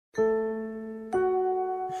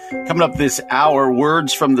Coming up this hour,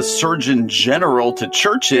 words from the Surgeon General to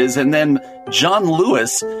churches, and then John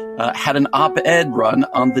Lewis had an op-ed run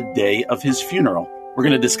on the day of his funeral. We're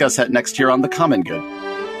going to discuss that next here on The Common Good.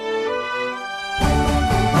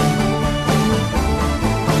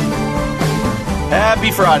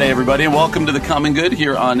 Happy Friday, everybody, and welcome to The Common Good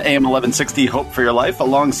here on AM 1160, Hope for Your Life.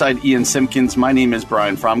 Alongside Ian Simpkins, my name is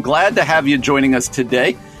Brian Fromm. Glad to have you joining us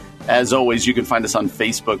today. As always, you can find us on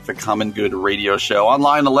Facebook, The Common Good Radio Show,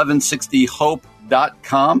 online,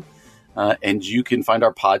 1160hope.com, and you can find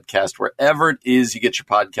our podcast wherever it is you get your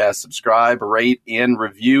podcast. Subscribe, rate, and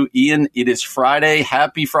review. Ian, it is Friday.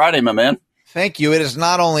 Happy Friday, my man. Thank you. It is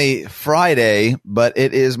not only Friday, but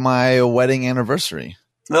it is my wedding anniversary.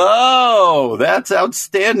 Oh, that's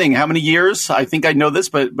outstanding. How many years? I think I know this,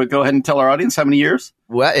 but go ahead and tell our audience how many years.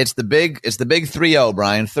 Well, it's the big 3-0,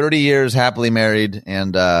 Brian. 30 years happily married,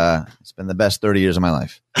 and it's been the best 30 years of my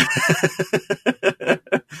life.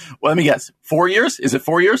 Well, let me guess. 4 years? Is it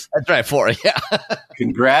 4 years? That's right, 4. Yeah.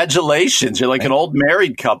 Congratulations. You're like an old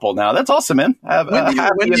married couple now. That's awesome, man.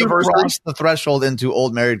 When do you cross the threshold into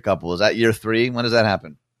old married couple? Is that year 3? When does that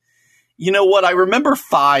happen? You know what? I remember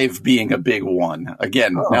 5 being a big one.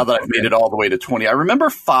 Again, now that I've made it all the way to 20, I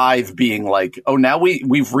remember 5 being like, oh, now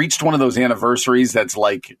we've reached one of those anniversaries that's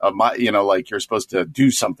like, like you're supposed to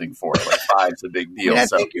do something for it. Like 5's a big deal. I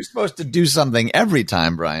think you're supposed to do something every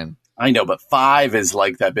time, Brian. I know, but 5 is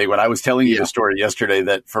like that big one. I was telling you the story yesterday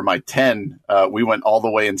that for my 10, we went all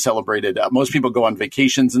the way and celebrated. Most people go on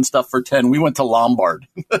vacations and stuff for 10. We went to Lombard.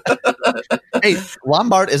 Hey,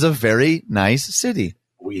 Lombard is a very nice city.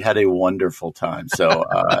 We had a wonderful time. So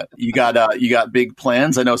you got big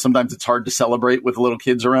plans. I know sometimes it's hard to celebrate with little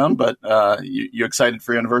kids around, but you excited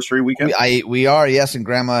for your anniversary weekend? We are, yes. And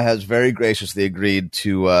Grandma has very graciously agreed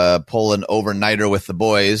to pull an overnighter with the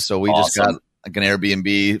boys. So we just got like an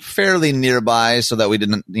Airbnb fairly nearby so that we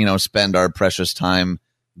didn't, spend our precious time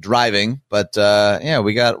driving. But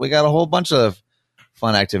we got a whole bunch of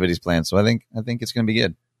fun activities planned. So I think it's going to be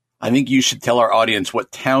good. I think you should tell our audience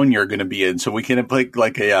what town you're going to be in so we can pick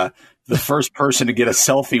like the first person to get a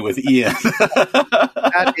selfie with Ian.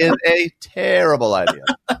 That is a terrible idea.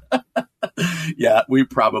 Yeah, we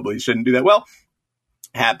probably shouldn't do that. Well,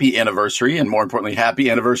 happy anniversary, and more importantly,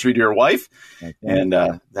 happy anniversary to your wife. And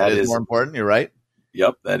that is more important. You're right.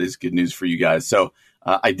 Yep, that is good news for you guys. So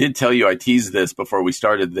I did tell you, I teased this before we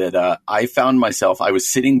started, that I found myself, I was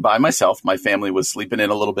sitting by myself. My family was sleeping in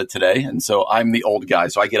a little bit today. And so I'm the old guy.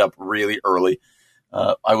 So I get up really early.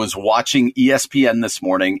 I was watching ESPN this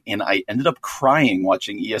morning, and I ended up crying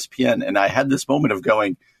watching ESPN. And I had this moment of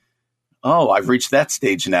going, oh, I've reached that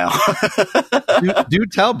stage now. do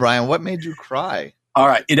tell, Brian, what made you cry? All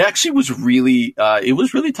right. It actually was really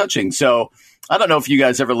touching. So I don't know if you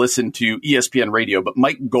guys ever listened to ESPN radio, but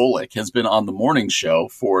Mike Golick has been on the morning show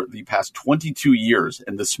for the past 22 years.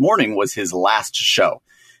 And this morning was his last show.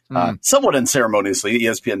 Somewhat unceremoniously,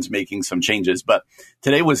 ESPN's making some changes, but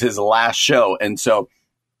today was his last show. And so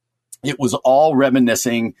it was all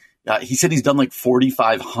reminiscing. He said he's done like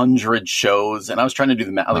 4,500 shows. And I was trying to do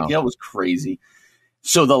the math. Wow. It was crazy.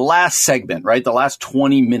 So the last segment, right, the last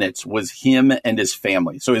 20 minutes was him and his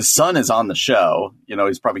family. So his son is on the show.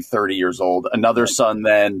 He's probably 30 years old. Another son,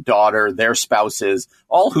 then daughter, their spouses,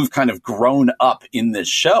 all who've kind of grown up in this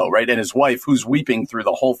show, right? And his wife, who's weeping through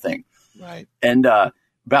the whole thing. Right. And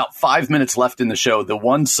about 5 minutes left in the show, the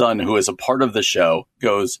one son who is a part of the show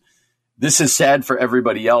goes, "This is sad for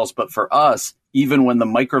everybody else, but for us, even when the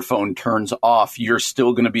microphone turns off, you're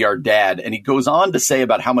still going to be our dad." And he goes on to say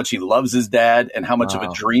about how much he loves his dad and how much of a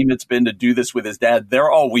dream it's been to do this with his dad. They're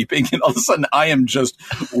all weeping. And all of a sudden I am just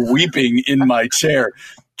weeping in my chair,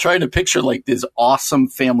 trying to picture like this awesome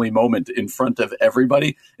family moment in front of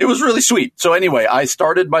everybody. It was really sweet. So anyway, I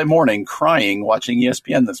started my morning crying watching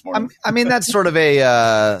ESPN this morning. I mean, that's sort of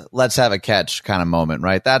a let's have a catch kind of moment,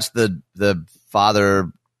 right? That's the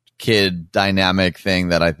father-kid dynamic thing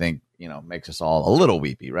that I think, makes us all a little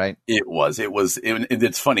weepy, right?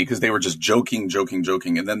 It's funny because they were just joking.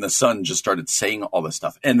 And then the son just started saying all this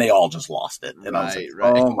stuff and they all just lost it. And I was like,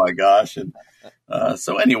 oh my gosh. And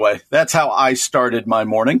so anyway, that's how I started my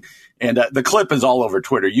morning. And the clip is all over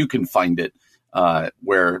Twitter. You can find it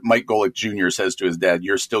where Mike Golick Jr. says to his dad,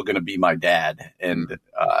 "You're still going to be my dad." And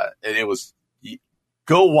it was,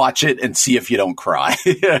 go watch it and see if you don't cry.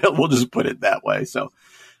 We'll just put it that way. So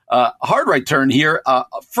hard right turn here. A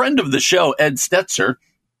friend of the show, Ed Stetzer,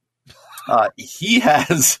 he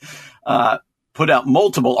has put out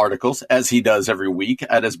multiple articles, as he does every week,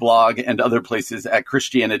 at his blog and other places at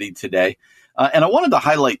Christianity Today. And I wanted to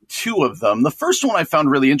highlight 2 of them. The first one I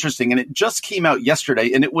found really interesting, and it just came out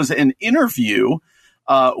yesterday, and it was an interview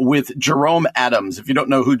with Jerome Adams. If you don't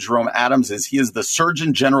know who Jerome Adams is, he is the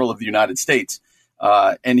Surgeon General of the United States.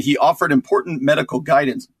 And he offered important medical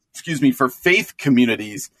guidance, for faith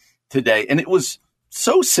communities today. And it was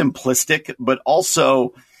so simplistic, but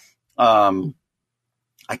also, as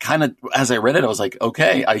I read it, I was like,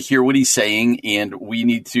 okay, I hear what he's saying and we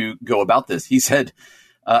need to go about this. He said,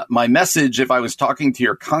 my message, if I was talking to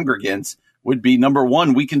your congregants, would be, number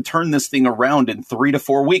one, we can turn this thing around in 3 to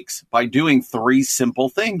 4 weeks by doing 3 simple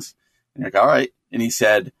things. And you're like, all right. And he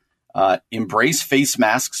said, embrace face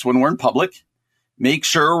masks when we're in public. Make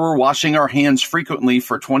sure we're washing our hands frequently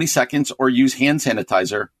for 20 seconds or use hand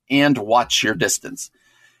sanitizer, and watch your distance.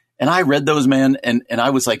 And I read those, man, and I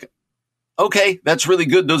was like, okay, that's really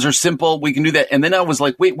good. Those are simple. We can do that. And then I was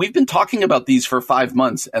like, wait, we've been talking about these for 5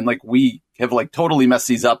 months, and like we have like totally messed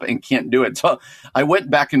these up and can't do it. So I went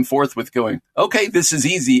back and forth with going, okay, this is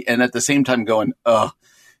easy. And at the same time going,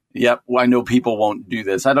 yep, I know people won't do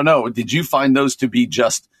this. I don't know. Did you find those to be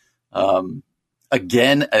just,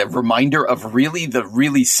 again, a reminder of really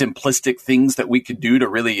simplistic things that we could do to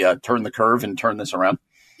really turn the curve and turn this around?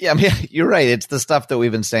 Yeah, I mean, you're right. It's the stuff that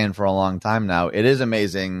we've been saying for a long time now. It is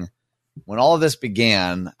amazing. When all of this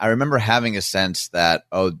began, I remember having a sense that,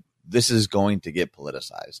 this is going to get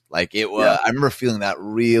politicized. Like it was, I remember feeling that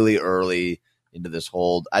really early into this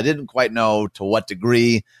whole, I didn't quite know to what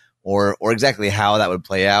degree or exactly how that would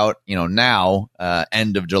play out. Now,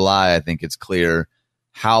 end of July, I think it's clear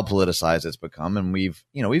how politicized it's become. And we've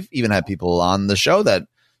even had people on the show that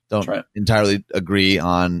don't entirely agree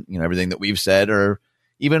on, everything that we've said, or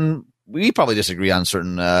even we probably disagree on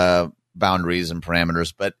certain boundaries and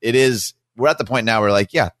parameters. But we're at the point now where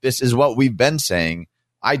like, yeah, this is what we've been saying.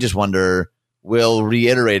 I just wonder, will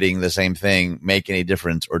reiterating the same thing make any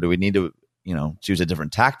difference, or do we need to, choose a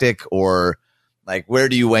different tactic, or like, where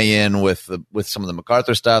do you weigh in with some of the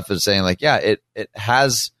MacArthur stuff is saying like, yeah, it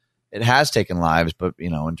has taken lives, but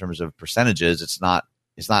in terms of percentages, it's not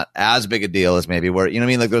as big a deal as maybe where,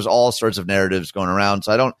 like there's all sorts of narratives going around.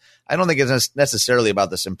 So I don't think it's necessarily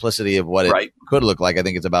about the simplicity of what it could look like. I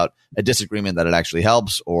think it's about a disagreement that it actually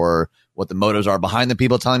helps, or what the motives are behind the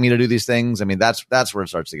people telling me to do these things. I mean, that's where it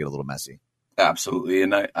starts to get a little messy. Absolutely.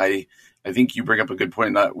 And I think you bring up a good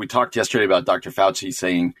point. We talked yesterday about Dr. Fauci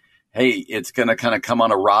saying, hey, it's going to kind of come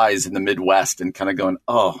on a rise in the Midwest, and kind of going,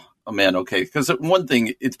 oh man, okay. Because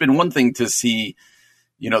it's been one thing to see,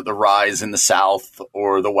 the rise in the South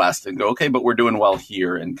or the West and go, okay, but we're doing well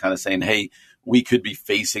here, and kind of saying, hey, we could be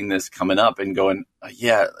facing this coming up, and going,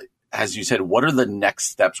 yeah, as you said, what are the next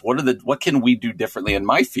steps? What can we do differently? And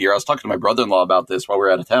my fear, I was talking to my brother-in-law about this while we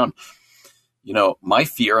were out of town. My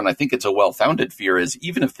fear, and I think it's a well-founded fear, is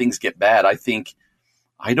even if things get bad, I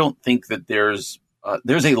don't think that there's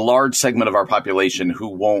a large segment of our population who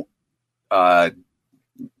won't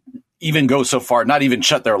even go so far, not even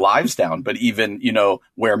shut their lives down, but even,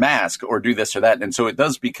 wear masks or do this or that. And so it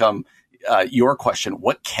does become your question,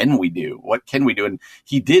 what can we do? What can we do? And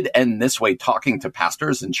he did end this way, talking to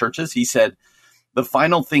pastors and churches. He said, the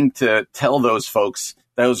final thing to tell those folks,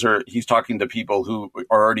 he's talking to people who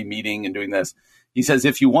are already meeting and doing this. He says,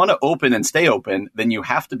 if you want to open and stay open, then you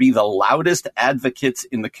have to be the loudest advocates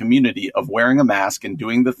in the community of wearing a mask and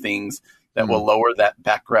doing the things that will lower that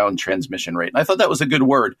background transmission rate. And I thought that was a good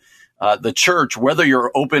word. The church, whether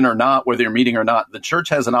you're open or not, whether you're meeting or not, the church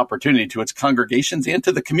has an opportunity to its congregations and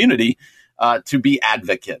to the community to be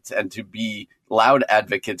advocates and to be loud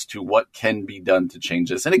advocates to what can be done to change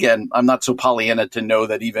this. And again, I'm not so Pollyanna to know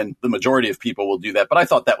that even the majority of people will do that, but I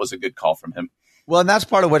thought that was a good call from him. Well, and that's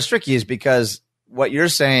part of what's tricky, is because what you're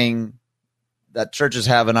saying that churches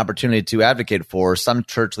have an opportunity to advocate for, some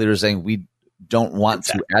church leaders saying we don't want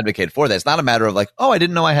to advocate for that. It's not a matter of like, oh, I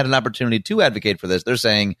didn't know I had an opportunity to advocate for this. They're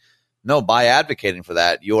saying, no, by advocating for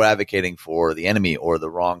that, you're advocating for the enemy or the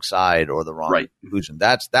wrong side or the wrong conclusion.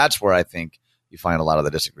 That's where I think you find a lot of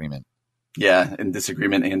the disagreement. Yeah, and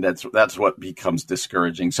disagreement, and that's what becomes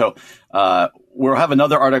discouraging. So we'll have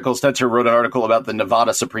another article. Stetzer wrote an article about the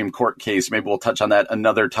Nevada Supreme Court case. Maybe we'll touch on that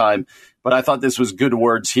another time. But I thought this was good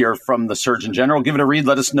words here from the Surgeon General. Give it a read.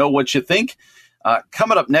 Let us know what you think.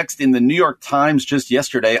 Coming up next, in the New York Times just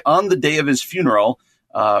yesterday, on the day of his funeral,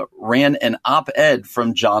 ran an op-ed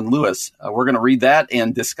from John Lewis. We're going to read that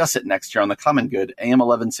and discuss it next year on The Common Good, AM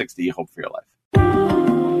 1160, Hope for Your Life.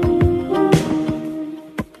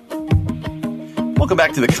 Welcome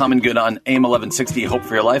back to The Common Good on AM 1160, Hope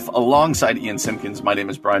for Your Life. Alongside Ian Simpkins, my name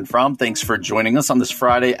is Brian Fromm. Thanks for joining us on this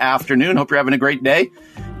Friday afternoon. Hope you're having a great day.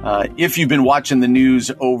 If you've been watching the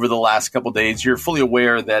news over the last couple of days, you're fully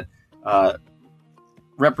aware that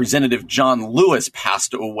Representative John Lewis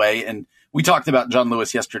passed away. And we talked about John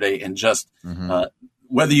Lewis yesterday, and just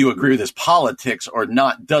whether you agree with his politics or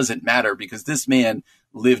not doesn't matter, because this man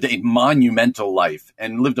lived a monumental life.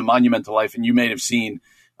 And you may have seen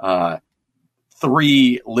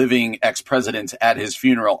 3 living ex-presidents at his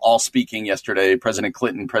funeral, all speaking yesterday, President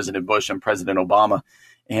Clinton, President Bush, and President Obama.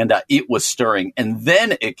 And it was stirring. And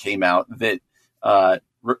then it came out that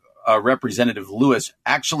Representative Lewis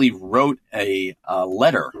actually wrote a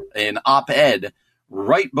letter, an op-ed,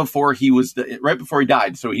 right before he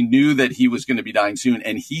died. So he knew that he was going to be dying soon.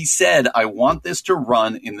 And he said, I want this to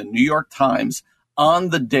run in the New York Times on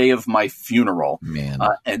the day of my funeral. Man.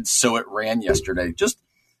 And so it ran yesterday. Just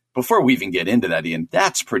before we even get into that, Ian,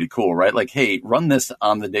 that's pretty cool, right? Like, hey, run this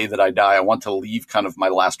on the day that I die. I want to leave kind of my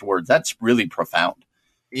last words. That's really profound.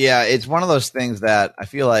 Yeah, it's one of those things that I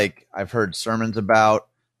feel like I've heard sermons about.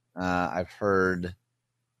 I've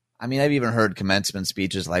even heard commencement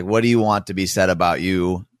speeches like, what do you want to be said about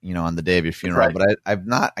you, on the day of your funeral? Right.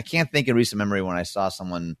 But I can't think in recent memory when I saw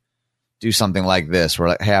someone do something like this, where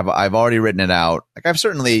like, hey, I've already written it out. Like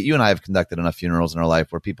you and I have conducted enough funerals in our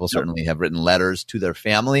life where people certainly have written letters to their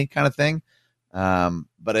family kind of thing.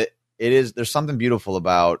 But there's something beautiful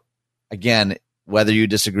about, again, whether you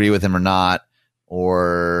disagree with him or not,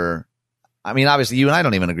 or, I mean, obviously you and I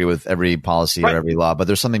don't even agree with every policy or every law, but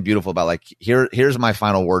there's something beautiful about like, here's my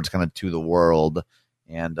final words kind of to the world,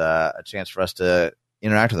 and a chance for us to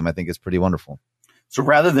interact with them. I think is pretty wonderful. So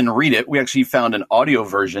rather than read it, we actually found an audio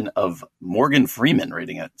version of Morgan Freeman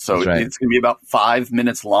reading it. So It's going to be about 5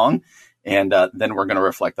 minutes long, and then we're going to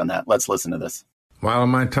reflect on that. Let's listen to this. While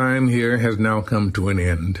my time here has now come to an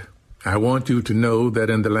end, I want you to know that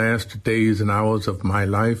in the last days and hours of my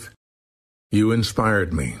life, you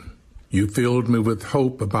inspired me. You filled me with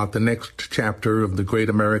hope about the next chapter of the great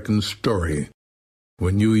American story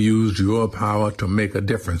when you used your power to make a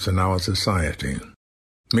difference in our society.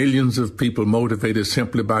 Millions of people motivated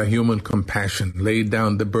simply by human compassion laid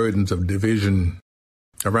down the burdens of division.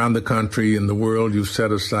 Around the country and the world, you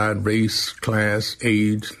set aside race, class,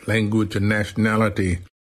 age, language, and nationality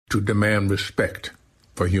to demand respect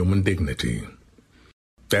for human dignity.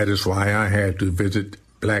 That is why I had to visit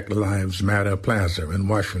Black Lives Matter Plaza in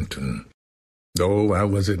Washington, though I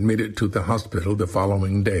was admitted to the hospital the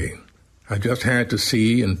following day. I just had to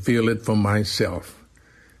see and feel it for myself,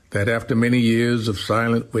 that after many years of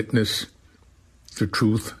silent witness, the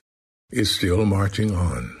truth is still marching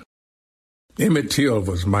on. Emmett Till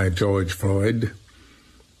was my George Floyd.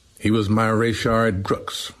 He was my Rayshard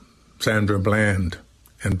Brooks, Sandra Bland,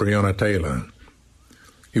 and Breonna Taylor.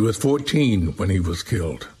 He was 14 when he was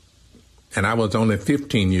killed, and I was only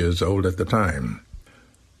 15 years old at the time.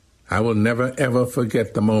 I will never, ever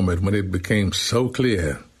forget the moment when it became so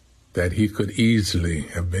clear that he could easily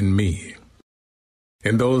have been me.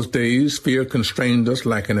 In those days, fear constrained us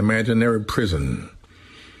like an imaginary prison,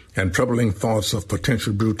 and troubling thoughts of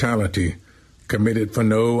potential brutality committed for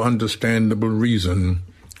no understandable reason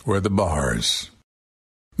were the bars.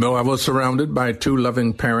 Though I was surrounded by 2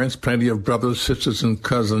 loving parents, plenty of brothers, sisters, and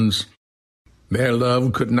cousins, their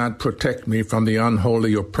love could not protect me from the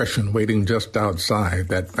unholy oppression waiting just outside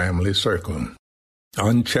that family circle.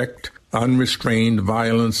 Unchecked, unrestrained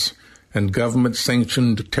violence and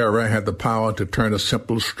government-sanctioned terror had the power to turn a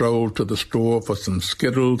simple stroll to the store for some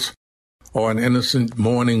Skittles or an innocent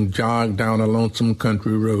morning jog down a lonesome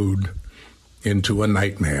country road into a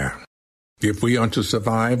nightmare. If we are to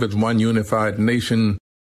survive as one unified nation,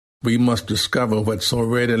 we must discover what so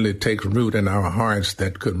readily takes root in our hearts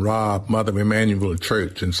that could rob Mother Emanuel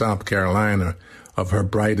Church in South Carolina of her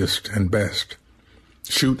brightest and best,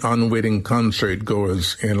 shoot unwitting concert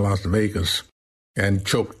goers in Las Vegas, and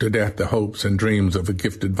choke to death the hopes and dreams of a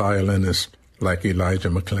gifted violinist like Elijah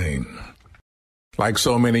McClain. Like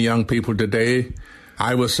so many young people today,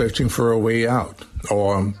 I was searching for a way out,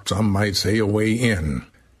 or some might say a way in.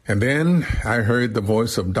 And then I heard the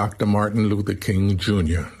voice of Dr. Martin Luther King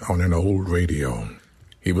Jr. on an old radio.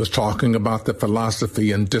 He was talking about the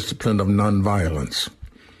philosophy and discipline of nonviolence.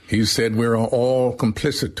 He said we are all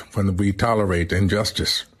complicit when we tolerate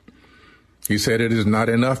injustice. He said it is not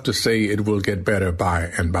enough to say it will get better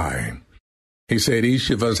by and by. He said each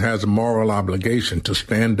of us has a moral obligation to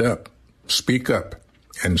stand up,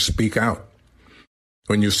 and speak out.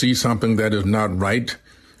 When you see something that is not right,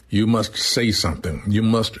 you must say something. You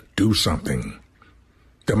must do something.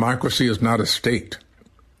 Democracy is not a state.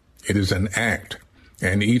 It is an act,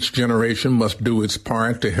 and each generation must do its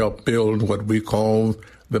part to help build what we call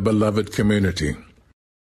the beloved community,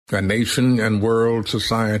 a nation and world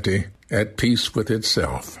society at peace with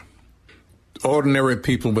itself. Ordinary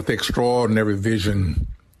people with extraordinary vision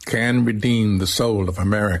can redeem the soul of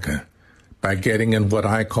America by getting in what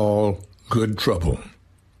I call good trouble,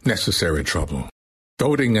 necessary trouble.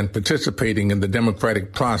 Voting and participating in the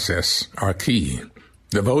democratic process are key.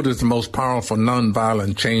 The vote is the most powerful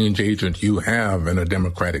nonviolent change agent you have in a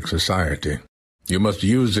democratic society. You must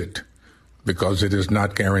use it because it is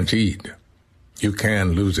not guaranteed. You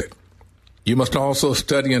can lose it. You must also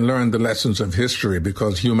study and learn the lessons of history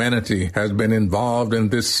because humanity has been involved in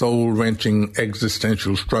this soul-wrenching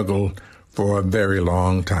existential struggle for a very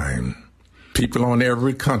long time. People on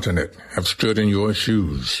every continent have stood in your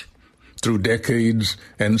shoes through decades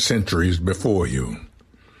and centuries before you.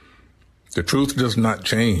 The truth does not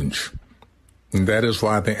change, and that is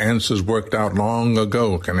why the answers worked out long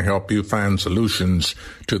ago can help you find solutions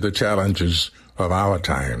to the challenges of our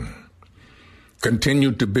time.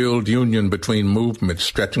 Continue to build union between movements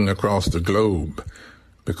stretching across the globe,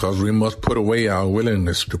 because we must put away our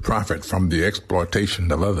willingness to profit from the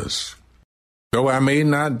exploitation of others. Though I may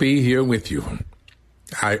not be here with you,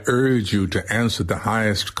 I urge you to answer the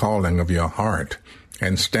highest calling of your heart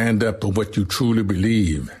and stand up for what you truly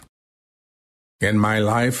believe. In my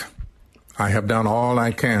life, I have done all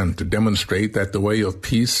I can to demonstrate that the way of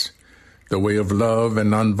peace, the way of love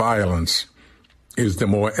and nonviolence, is the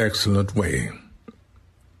more excellent way.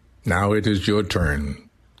 Now it is your turn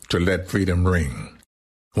to let freedom ring.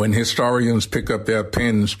 When historians pick up their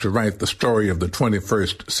pens to write the story of the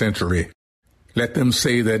 21st century, let them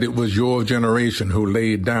say that it was your generation who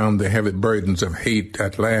laid down the heavy burdens of hate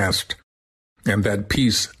at last, and that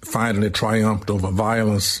peace finally triumphed over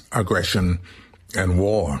violence, aggression, and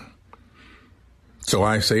war. So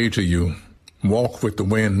I say to you, walk with the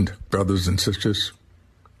wind, brothers and sisters,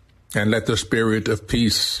 and let the spirit of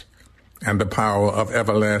peace and the power of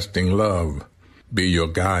everlasting love be your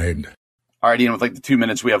guide. All right, Ian, with like the 2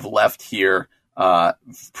 minutes we have left here,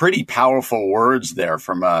 pretty powerful words there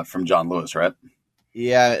from John Lewis, right?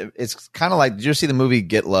 Yeah, it's kind of like, did you see the movie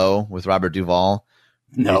Get Low with Robert Duvall?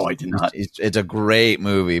 No, I did not. It's a great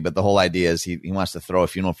movie, but the whole idea is he wants to throw a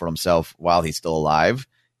funeral for himself while he's still alive,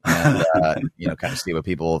 and kind of see what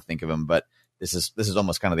people think of him. But this is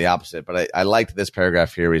almost kind of the opposite. But I liked this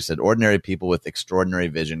paragraph here where he said, ordinary people with extraordinary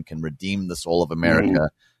vision can redeem the soul of America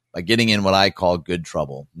by getting in what I call good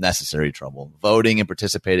trouble, necessary trouble. Voting and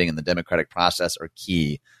participating in the democratic process are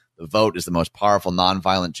key. The vote is the most powerful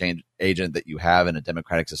nonviolent change agent that you have in a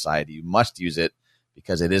democratic society. You must use it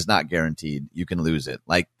because it is not guaranteed. You can lose it.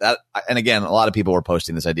 Like that. And again, a lot of people were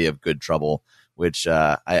posting this idea of good trouble, which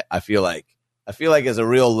I feel like is a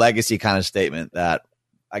real legacy kind of statement that,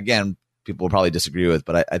 again, people will probably disagree with,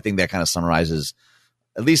 but I think that kind of summarizes,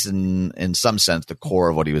 at least in some sense, the core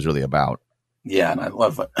of what he was really about. Yeah, and I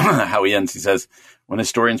love how he ends. He says, when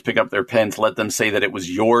historians pick up their pens, let them say that it was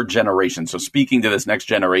your generation. So speaking to this next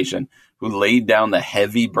generation who laid down the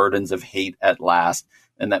heavy burdens of hate at last,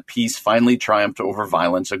 and that peace finally triumphed over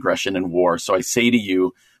violence, aggression, and war. So I say to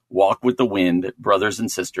you, walk with the wind, brothers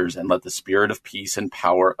and sisters, and let the spirit of peace and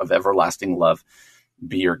power of everlasting love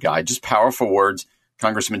be your guide. Just powerful words.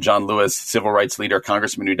 Congressman John Lewis, civil rights leader,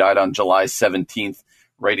 congressman who died on July 17th,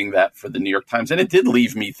 writing that for the New York Times. And it did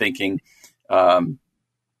leave me thinking,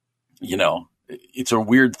 it's a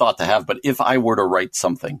weird thought to have, but if I were to write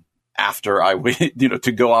something after I would,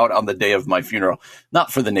 to go out on the day of my funeral,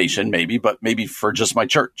 not for the nation, maybe, but maybe for just my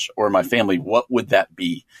church or my family, what would that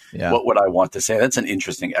be? Yeah. What would I want to say? That's an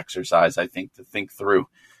interesting exercise, I think, to think through.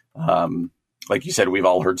 Like you said, we've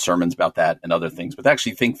all heard sermons about that and other things, but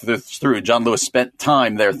actually think through. John Lewis spent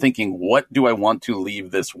time there thinking, what do I want to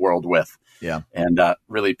leave this world with? Yeah. And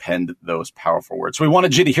really penned those powerful words. So we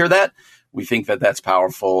wanted you to hear that. We think that that's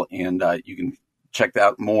powerful, and you can check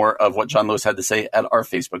out more of what John Lewis had to say at our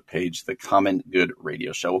Facebook page, The Common Good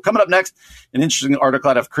Radio Show. Well, coming up next, an interesting article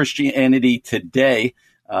out of Christianity Today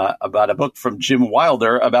about a book from Jim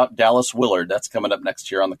Wilder about Dallas Willard. That's coming up next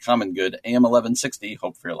here on The Common Good, AM 1160,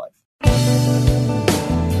 Hope for Your Life.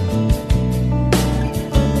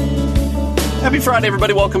 Happy Friday,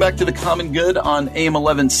 everybody. Welcome back to The Common Good on AM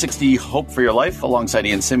 1160, Hope for Your Life. Alongside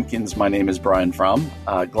Ian Simpkins, my name is Brian Fromm.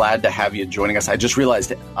 Glad to have you joining us. I just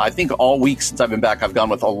realized, I think all week since I've been back, I've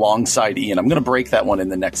gone with alongside Ian. I'm going to break that one in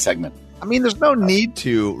the next segment. I mean, there's no need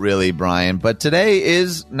to really, Brian, but today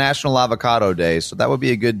is National Avocado Day, so that would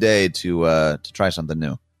be a good day to try something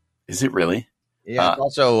new. Is it really? Yeah.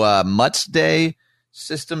 Also, Mutts Day,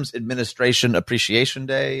 Systems Administration Appreciation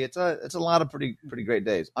Day. It's a lot of pretty great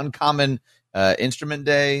days. Uncommon Instrument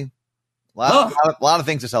Day. A lot of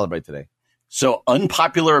things to celebrate today. So,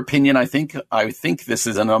 unpopular opinion. I think this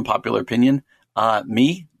is an unpopular opinion.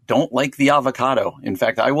 Me, don't like the avocado. In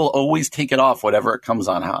fact, I will always take it off, whatever it comes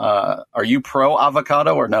on. Are you pro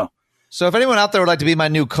avocado or no? So if anyone out there would like to be my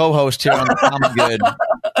new co-host here on The Common Good,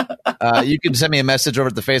 you can send me a message over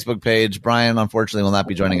at the Facebook page. Brian, unfortunately, will not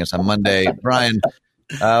be joining us on Monday. Brian,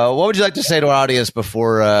 What would you like to say to our audience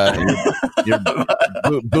before you're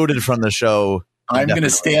booted from the show? I'm going to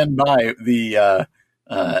stand by the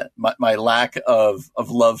my lack of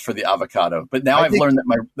love for the avocado. But now I've learned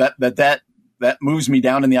that that moves me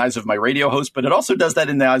down in the eyes of my radio host, but it also does that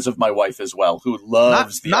in the eyes of my wife as well, who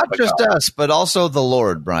loves the avocado. Not just us, but also the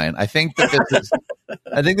Lord, Brian. I think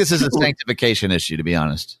this is a sanctification issue, to be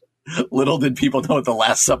honest. Little did people know at the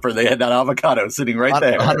Last Supper they had that avocado sitting right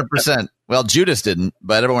there. 100%. Well, Judas didn't,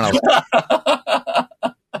 but everyone else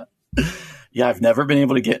did. Yeah, I've never been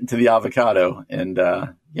able to get into the avocado, and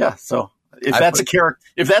so if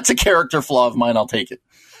that's a character flaw of mine, I'll take it.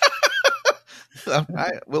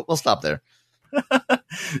 We'll stop there.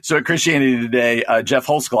 So at Christianity Today, Jeff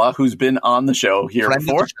Holzclaw, who's been on the show here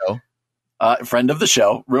before, friend of the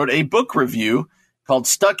show, wrote a book review called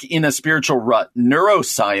Stuck in a Spiritual Rut,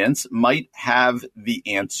 Neuroscience Might Have the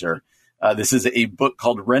Answer. This is a book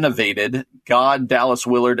called Renovated, God, Dallas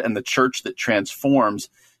Willard, and the Church That Transforms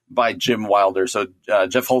by Jim Wilder. So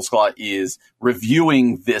Jeff Holzclaw is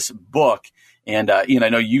reviewing this book. And Ian, I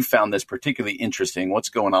know you found this particularly interesting. What's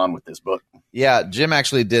going on with this book? Yeah, Jim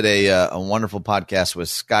actually did a wonderful podcast with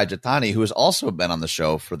Skye Jethani, who has also been on the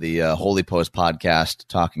show for the Holy Post podcast,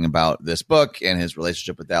 talking about this book and his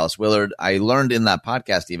relationship with Dallas Willard. I learned in that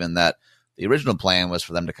podcast even that the original plan was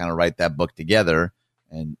for them to kind of write that book together,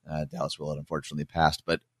 and Dallas Willard unfortunately passed.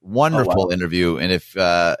 But wonderful interview, and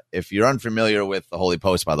if you're unfamiliar with the Holy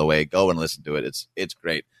Post, by the way, go and listen to it. It's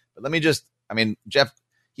great. But let me Jeff,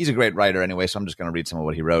 he's a great writer anyway, so I'm just going to read some of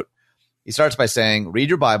what he wrote. He starts by saying, read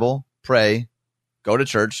your Bible, pray, go to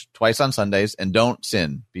church twice on Sundays, and don't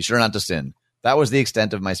sin. Be sure not to sin. That was the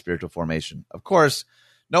extent of my spiritual formation. Of course,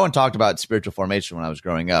 no one talked about spiritual formation when I was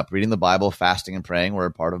growing up. Reading the Bible, fasting, and praying were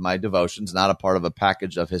a part of my devotions, not a part of a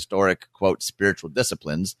package of historic, quote, spiritual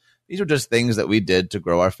disciplines. These were just things that we did to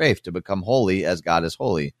grow our faith, to become holy as God is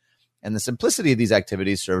holy. And the simplicity of these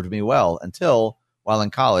activities served me well until, while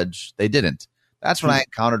in college, they didn't. That's when I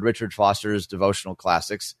encountered Richard Foster's devotional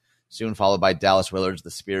classics, soon followed by Dallas Willard's The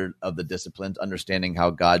Spirit of the Disciplined, Understanding How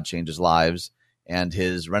God Changes Lives, and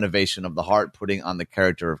his Renovation of the Heart, Putting on the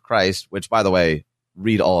Character of Christ, which, by the way,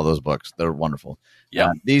 read all of those books. They're wonderful.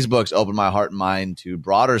 Yeah, these books opened my heart and mind to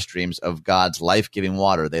broader streams of God's life-giving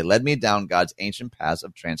water. They led me down God's ancient paths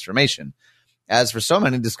of transformation. As for so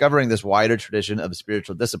many, discovering this wider tradition of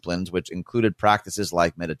spiritual disciplines, which included practices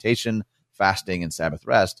like meditation, fasting, and Sabbath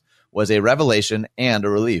rest, was a revelation and a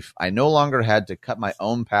relief. I no longer had to cut my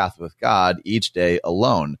own path with God each day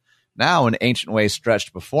alone. Now an ancient way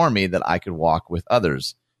stretched before me that I could walk with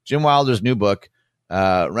others. Jim Wilder's new book,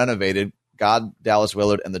 Renovated, God, Dallas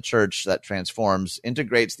Willard, and the Church That Transforms,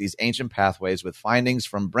 integrates these ancient pathways with findings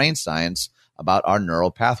from brain science about our neural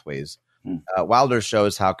pathways. Wilder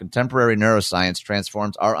shows how contemporary neuroscience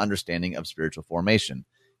transforms our understanding of spiritual formation.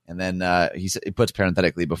 And then he puts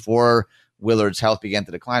parenthetically, before Willard's health began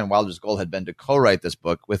to decline, Wilder's goal had been to co-write this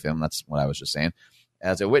book with him. That's what I was just saying.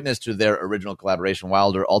 As a witness to their original collaboration,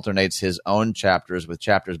 Wilder alternates his own chapters with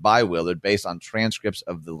chapters by Willard based on transcripts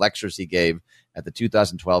of the lectures he gave at the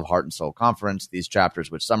 2012 Heart and Soul Conference. These chapters,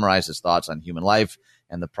 which summarize his thoughts on human life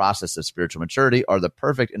and the process of spiritual maturity, are the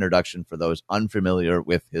perfect introduction for those unfamiliar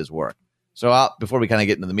with his work. So before we kind of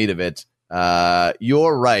get into the meat of it,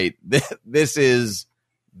 you're right. This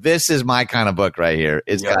is my kind of book right here.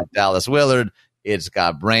 It's got Dallas Willard. It's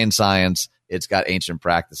got brain science. It's got ancient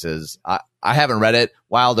practices. I haven't read it.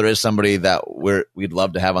 Wilder is somebody that we'd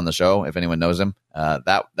love to have on the show. If anyone knows him,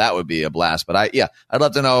 that would be a blast. But I'd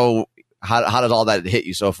love to know how does all that hit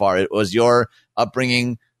you so far? Was your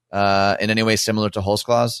upbringing in any way similar to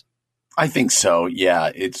Holzclaw's? I think so. Yeah,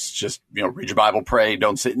 it's just read your Bible, pray,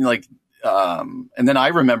 don't sit and then I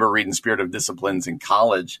remember reading Spirit of Disciplines in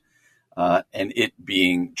college. And it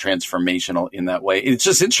being transformational in that way. It's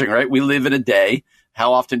just interesting, right? We live in a day.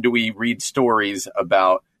 How often do we read stories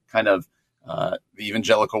about kind of the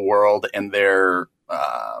evangelical world and they're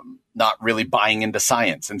not really buying into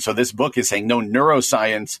science? And so this book is saying, no,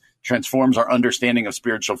 neuroscience transforms our understanding of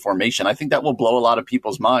spiritual formation. I think that will blow a lot of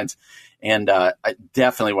people's minds. And I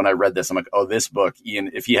definitely, when I read this, I'm like, oh, this book,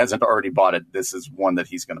 Ian, if he hasn't already bought it, this is one that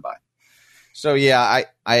he's going to buy. So, yeah,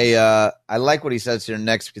 I like what he says here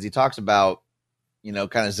next, because he talks about,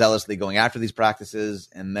 kind of zealously going after these practices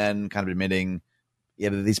and then kind of admitting, that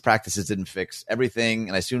these practices didn't fix everything.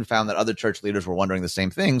 And I soon found that other church leaders were wondering the same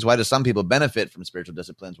things. Why do some people benefit from spiritual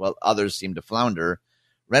disciplines while others seem to flounder?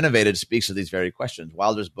 Renovated speaks to these very questions.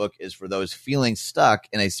 Wilder's book is for those feeling stuck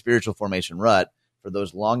in a spiritual formation rut, for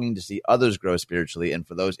those longing to see others grow spiritually, and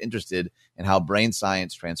for those interested in how brain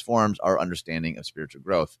science transforms our understanding of spiritual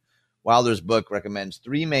growth. Wilder's book recommends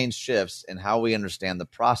three main shifts in how we understand the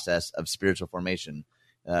process of spiritual formation.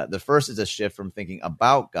 The first is a shift from thinking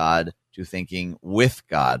about God to thinking with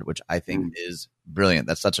God, which I think is brilliant.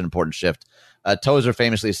 That's such an important shift. Tozer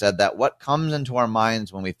famously said that what comes into our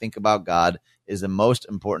minds when we think about God is the most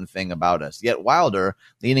important thing about us. Yet Wilder,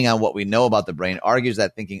 leaning on what we know about the brain, argues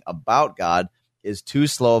that thinking about God is too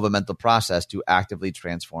slow of a mental process to actively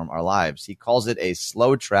transform our lives. He calls it a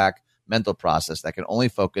slow track mental process that can only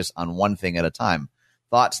focus on one thing at a time.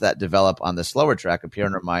 Thoughts that develop on the slower track appear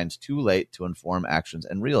in our minds too late to inform actions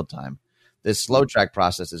in real time. This slow track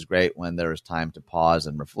process is great when there is time to pause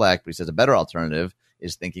and reflect, but he says a better alternative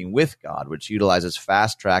is thinking with God, which utilizes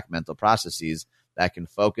fast track mental processes that can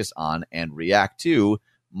focus on and react to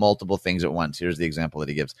multiple things at once. Here's the example that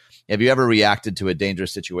he gives. Have you ever reacted to a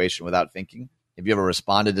dangerous situation without thinking? Have you ever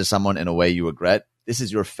responded to someone in a way you regret? This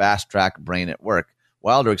is your fast track brain at work.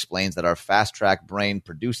 Wilder explains that our fast track brain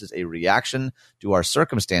produces a reaction to our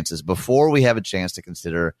circumstances before we have a chance to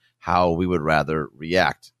consider how we would rather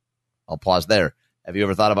react. I'll pause there. Have you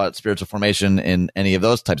ever thought about spiritual formation in any of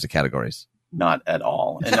those types of categories? Not at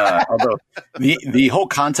all. And although the whole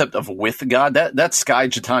concept of with God, that's Skye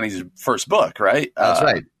Jethani's first book, right? That's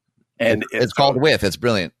right. And it's called With. It's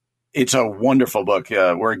brilliant. It's a wonderful book.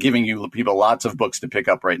 We're giving you people lots of books to pick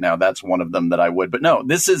up right now. That's one of them that I would. But no,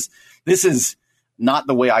 this is not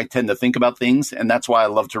the way I tend to think about things. And that's why I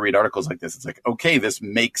love to read articles like this. It's like, okay, this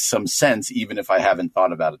makes some sense, even if I haven't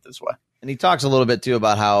thought about it this way. And he talks a little bit too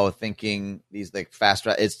about how thinking these like fast,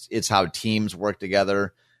 it's how teams work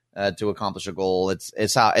together to accomplish a goal.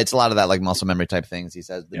 It's a lot of that like muscle memory type things. He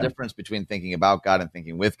says the difference between thinking about God and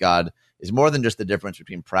thinking with God is more than just the difference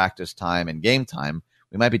between practice time and game time.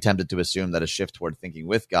 We might be tempted to assume that a shift toward thinking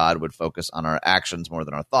with God would focus on our actions more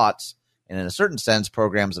than our thoughts. And in a certain sense,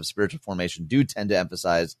 programs of spiritual formation do tend to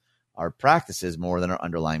emphasize our practices more than our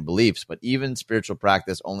underlying beliefs. But even spiritual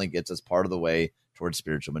practice only gets us part of the way towards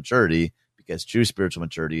spiritual maturity, because true spiritual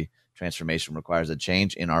maturity transformation requires a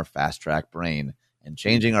change in our fast track brain. And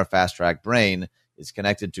changing our fast track brain is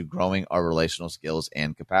connected to growing our relational skills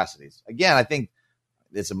and capacities. Again, I think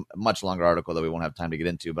it's a much longer article that we won't have time to get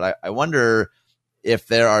into, but I wonder if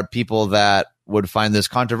there are people that would find this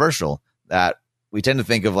controversial, that we tend to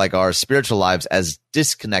think of like our spiritual lives as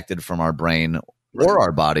disconnected from our brain or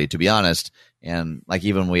our body, to be honest. And like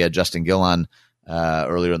even when we had Justin Gill on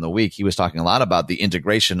earlier in the week, he was talking a lot about the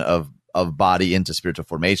integration of body into spiritual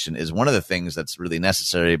formation is one of the things that's really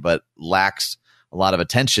necessary, but lacks a lot of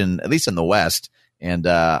attention, at least in the West. And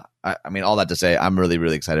I mean, all that to say, I'm really,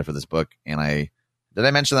 really excited for this book. And did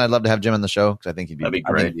I mention that I'd love to have Jim on the show? Because I think that'd be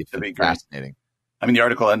great. That'd be fascinating. I mean, the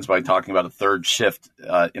article ends by talking about a third shift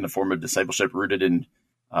in a form of discipleship rooted in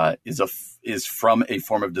is from a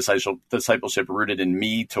form of discipleship rooted in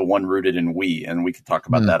me to one rooted in we. And we could talk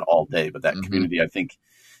about that all day. But that community, I think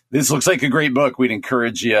this looks like a great book. We'd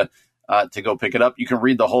encourage you to go pick it up. You can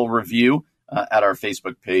read the whole review at our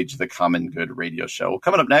Facebook page, The Common Good Radio Show.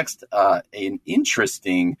 Coming up next, an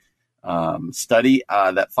interesting study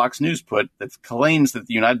that Fox News put that claims that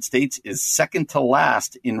the United States is second to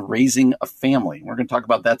last in raising a family. We're going to talk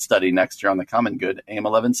about that study next year on The Common Good, AM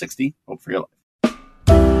 1160. Hope for your life.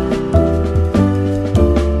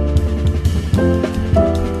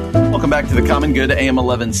 Welcome back to The Common Good, AM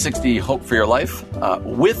 1160, Hope for Your Life,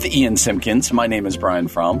 with Ian Simpkins. My name is Brian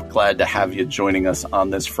Fromm. Glad to have you joining us on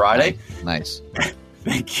this Friday. Nice.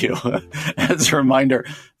 Thank you. As a reminder,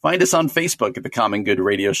 find us on Facebook at The Common Good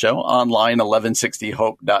Radio Show, online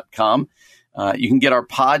 1160hope.com. You can get our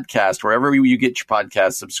podcast wherever you get your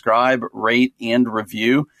podcast. Subscribe, rate, and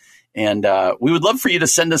review. And we would love for you to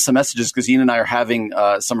send us some messages, because Ian and I are having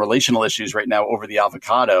some relational issues right now over the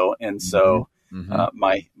avocado. And so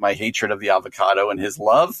my hatred of the avocado and his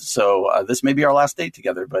love. So this may be our last date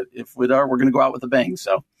together, but if we are, we're going to go out with a bang.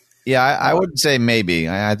 So. Yeah, I wouldn't say maybe.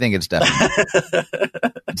 I think it's definitely.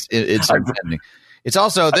 it's It's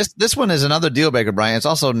also this one is another deal breaker, Brian. It's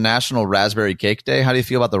also National Raspberry Cake Day. How do you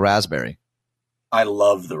feel about the raspberry? I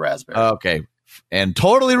love the raspberry. Okay, and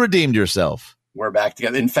totally redeemed yourself. We're back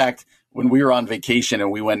together. In fact, when we were on vacation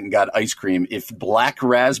and we went and got ice cream, if black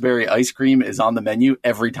raspberry ice cream is on the menu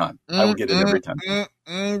every time, I will get it every time.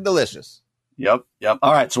 Delicious. Yep.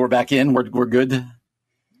 All right, so we're back in. We're good.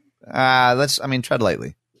 Tread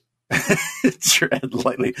lightly. Tread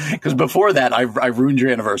lightly, because before that I ruined your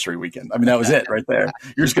anniversary weekend. I mean, that was it right there.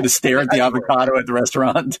 You're just going to stare at the avocado at the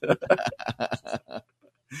restaurant.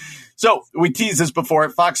 So we teased this before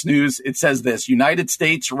at Fox News. It says this: United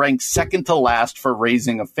States ranks second to last for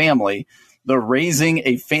raising a family. The Raising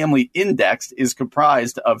a Family Index is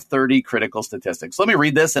comprised of 30 critical statistics. Let me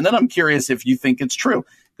read this, and then I'm curious if you think it's true,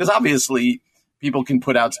 because obviously people can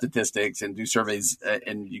put out statistics and do surveys,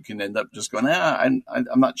 and you can end up just going, I'm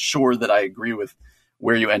not sure that I agree with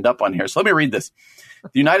where you end up on here. So let me read this.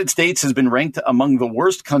 The United States has been ranked among the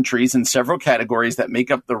worst countries in several categories that make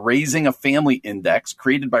up the Raising a Family Index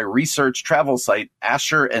created by research travel site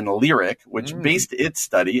Asher and Lyric, which based its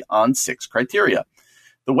study on 6 criteria.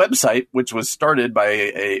 The website, which was started by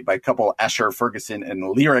a couple Asher Ferguson and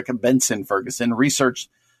Lyric Benson Ferguson, researched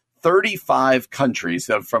 35 countries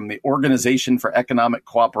from the Organization for Economic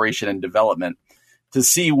Cooperation and Development to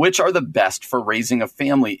see which are the best for raising a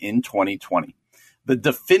family in 2020. The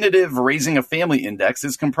definitive Raising a Family Index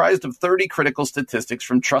is comprised of 30 critical statistics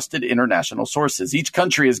from trusted international sources. Each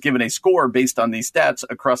country is given a score based on these stats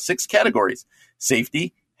across 6 categories: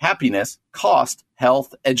 safety, happiness, cost,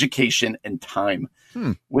 health, education, and time.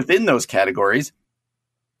 Within those categories,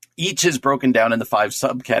 each is broken down into 5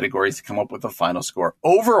 subcategories to come up with a final score.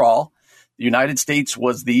 Overall, the United States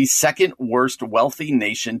was the second worst wealthy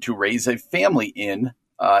nation to raise a family in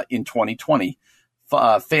 2020.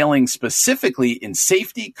 Failing specifically in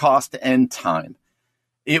safety, cost, and time.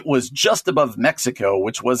 It was just above Mexico,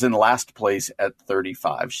 which was in last place at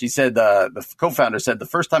 35. She said, the co-founder said, the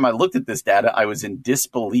first time I looked at this data, I was in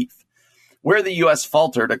disbelief. Where the U.S.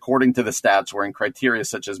 faltered, according to the stats, were in criteria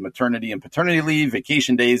such as maternity and paternity leave,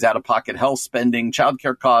 vacation days, out-of-pocket health spending,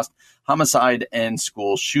 childcare cost, homicide, and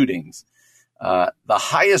school shootings. The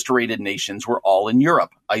highest rated nations were all in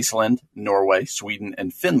Europe: Iceland, Norway, Sweden,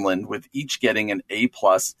 and Finland, with each getting an A+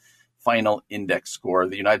 final index score.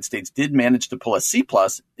 The United States did manage to pull a C+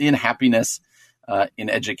 in happiness in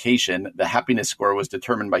education. The happiness score was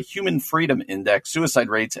determined by Human Freedom Index, suicide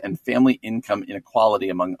rates, and family income inequality,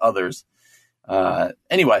 among others.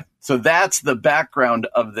 Anyway, so that's the background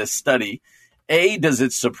of this study. Does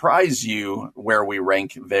it surprise you where we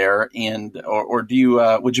rank there, and or do you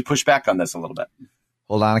would you push back on this a little bit?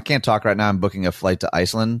 Hold on, I can't talk right now. I'm booking a flight to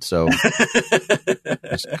Iceland, so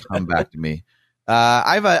just come back to me.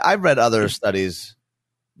 I've read other studies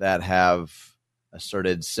that have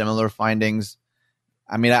asserted similar findings.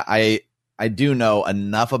 I mean, I do know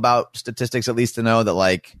enough about statistics at least to know that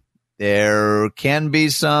like there can be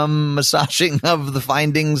some massaging of the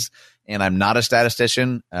findings. And I'm not a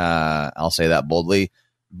statistician. I'll say that boldly.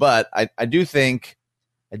 But I do think,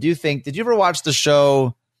 did you ever watch the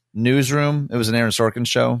show Newsroom? It was an Aaron Sorkin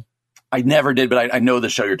show. I never did, but I know the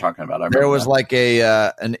show you're talking about. There was like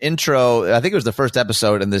an intro. I think it was the first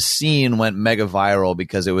episode, and the scene went mega viral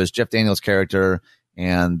because it was Jeff Daniels' character,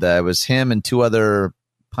 and it was him and 2 other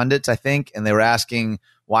pundits, I think, and they were asking,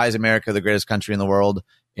 why is America the greatest country in the world?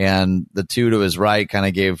 And the 2 to his right kind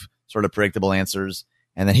of gave sort of predictable answers.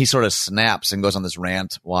 And then he sort of snaps and goes on this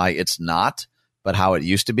rant why it's not, but how it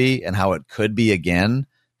used to be and how it could be again.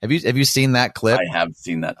 Have you seen that clip? I have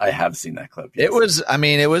seen that clip. Yes.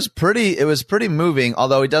 It was pretty moving,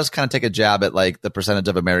 although he does kind of take a jab at like the percentage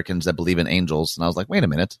of Americans that believe in angels. And I was like, wait a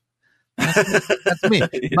minute. That's me.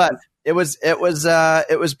 But it was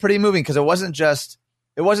pretty moving because it wasn't just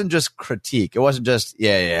critique. It wasn't just,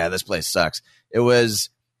 yeah, this place sucks.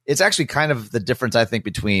 It's actually kind of the difference, I think,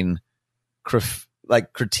 between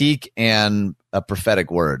critique and a prophetic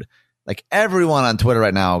word. Like everyone on Twitter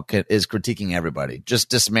right now is critiquing everybody, just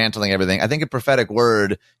dismantling everything. I think a prophetic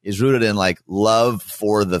word is rooted in like love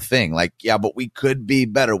for the thing. Like, yeah, but we could be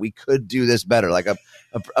better. We could do this better. Like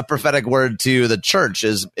a prophetic word to the church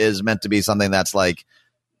is meant to be something that's like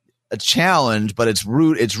a challenge, but it's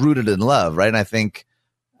rooted in love, right? And I think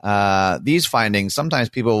these findings, sometimes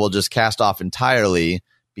people will just cast off entirely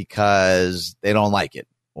because they don't like it.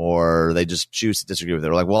 Or they just choose to disagree with it.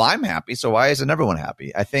 They're like, well, I'm happy, so why isn't everyone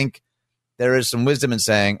happy? I think there is some wisdom in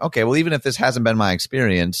saying, okay, well, even if this hasn't been my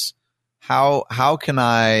experience, how can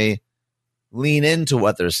I lean into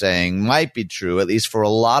what they're saying might be true, at least for a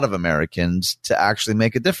lot of Americans, to actually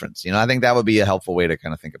make a difference? You know, I think that would be a helpful way to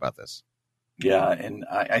kind of think about this. Yeah, and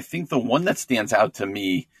I think the one that stands out to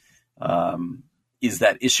me is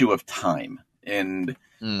that issue of time. And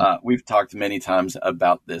we've talked many times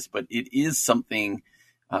about this, but it is something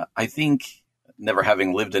I think, never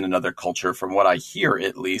having lived in another culture, from what I hear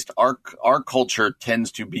at least, our culture tends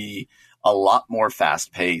to be a lot more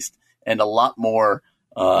fast paced and a lot more.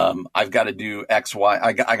 I've got to do X, Y.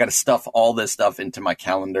 I got to stuff all this stuff into my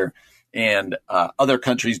calendar. And other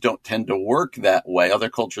countries don't tend to work that way. Other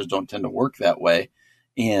cultures don't tend to work that way.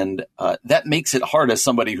 And that makes it hard as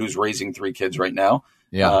somebody who's raising 3 kids right now.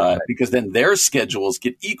 Yeah. Because then their schedules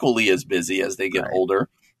get equally as busy as they get older.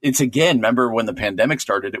 It's again, remember when the pandemic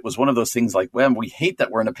started, it was one of those things like, well, we hate that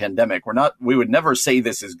we're in a pandemic. We would never say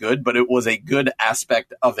this is good, but it was a good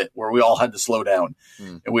aspect of it where we all had to slow down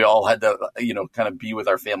and we all had to, kind of be with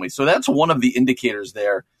our families. So that's one of the indicators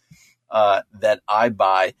there that I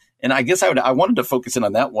buy. And I guess I wanted to focus in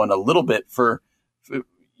on that one a little bit for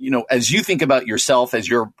as you think about yourself, as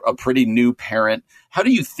you're a pretty new parent, how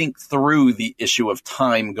do you think through the issue of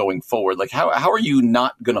time going forward? Like, how are you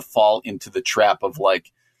not going to fall into the trap of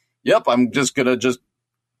like, yep, I'm just going to just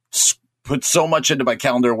put so much into my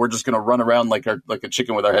calendar, we're just going to run around like a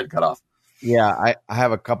chicken with our head cut off? Yeah, I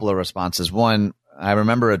have a couple of responses. One, I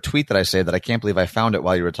remember a tweet that I said that I can't believe I found it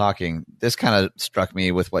while you were talking. This kind of struck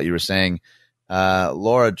me with what you were saying.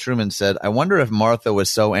 Laura Truman said, I wonder if Martha was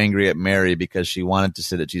so angry at Mary because she wanted to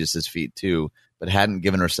sit at Jesus' feet too, but hadn't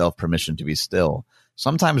given herself permission to be still.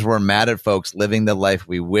 Sometimes we're mad at folks living the life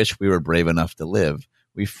we wish we were brave enough to live.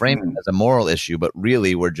 We frame it as a moral issue, but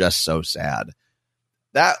really we're just so sad.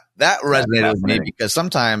 That resonated with me because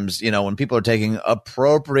sometimes, when people are taking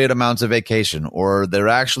appropriate amounts of vacation or they're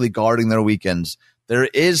actually guarding their weekends, there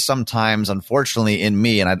is sometimes, unfortunately, in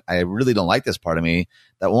me, and I really don't like this part of me,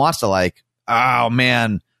 that wants to like, oh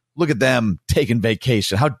man, look at them taking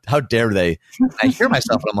vacation. How dare they? I hear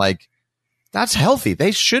myself and I'm like, that's healthy.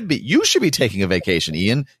 You should be taking a vacation,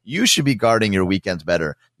 Ian. You should be guarding your weekends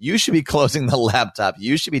better. You should be closing the laptop.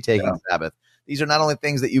 You should be taking Sabbath. These are not only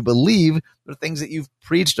things that you believe, but things that you've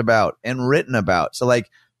preached about and written about. So like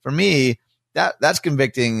for me, that's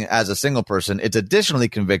convicting as a single person. It's additionally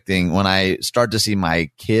convicting when I start to see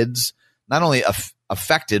my kids not only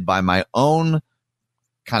affected by my own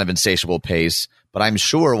kind of insatiable pace, but I'm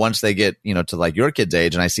sure once they get, to like your kid's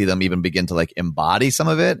age and I see them even begin to like embody some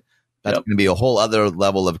of it, that's going to be a whole other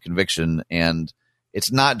level of conviction. And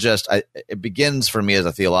it's not just, it begins for me as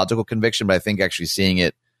a theological conviction, but I think actually seeing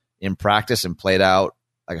it in practice and played out,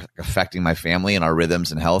 like affecting my family and our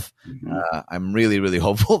rhythms and health. I'm really, really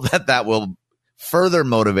hopeful that will further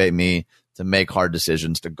motivate me to make hard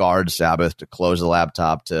decisions, to guard Sabbath, to close the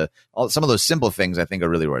laptop, to some of those simple things. I think are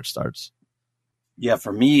really where it starts. Yeah,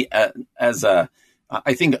 for me, I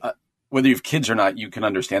think whether you have kids or not, you can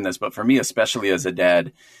understand this. But for me, especially as a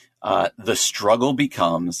dad, the struggle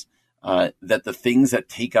becomes that the things that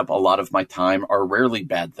take up a lot of my time are rarely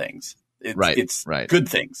bad things. It's good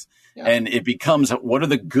things. Yeah. And it becomes, what are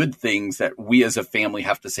the good things that we as a family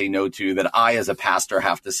have to say no to, that I as a pastor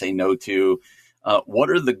have to say no to?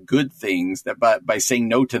 What are the good things that by saying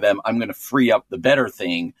no to them, I'm going to free up the better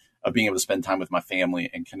thing of being able to spend time with my family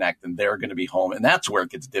and connect, and they're going to be home. And that's where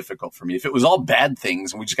it gets difficult for me. If it was all bad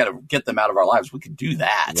things and we just got to get them out of our lives, we could do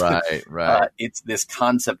that. Right. It's this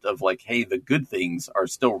concept of like, hey, the good things are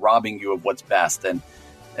still robbing you of what's best. And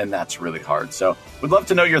that's really hard. So we'd love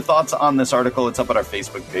to know your thoughts on this article. It's up at our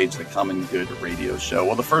Facebook page, The Common Good Radio Show.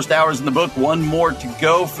 Well, the first hour's in the book. One more to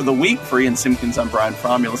go for the week. For Ian Simpkins, I'm Brian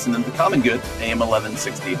Fromm. You're listening to The Common Good, AM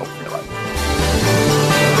 1160. Hope for your life.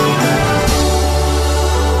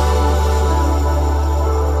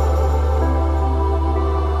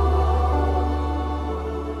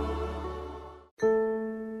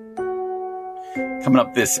 Coming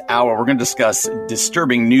up this hour, we're going to discuss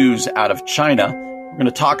disturbing news out of China. We're going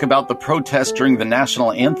to talk about the protest during the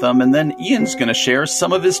national anthem, and then Ian's going to share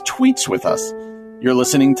some of his tweets with us. You're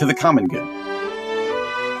listening to The Common Good.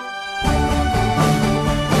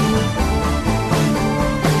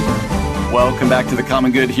 Welcome back to The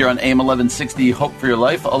Common Good here on AM 1160, Hope for Your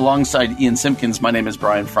Life. Alongside Ian Simpkins, my name is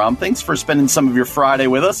Brian Fromm. Thanks for spending some of your Friday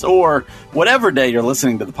with us, or whatever day you're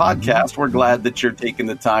listening to the podcast. We're glad that you're taking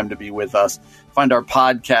the time to be with us. Find our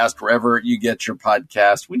podcast wherever you get your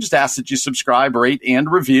podcast. We just ask that you subscribe, rate, and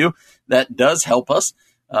review. That does help us.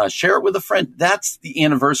 Share it with a friend. That's the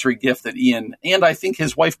anniversary gift that Ian and I think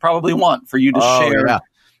his wife probably want for you to share. Yeah.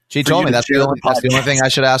 She told me that's the only thing I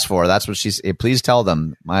should ask for. That's what she's. Please tell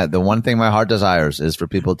them. The one thing my heart desires is for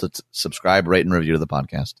people to subscribe, rate, and review to the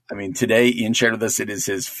podcast. I mean, today Ian shared with us it is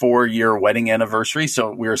his 4-year wedding anniversary,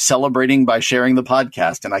 so we are celebrating by sharing the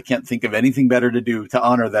podcast, and I can't think of anything better to do to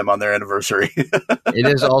honor them on their anniversary.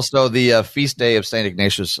 It is also the feast day of St.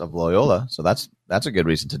 Ignatius of Loyola, so that's a good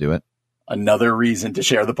reason to do it. Another reason to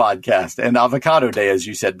share the podcast, and Avocado Day, as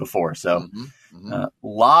you said before. So.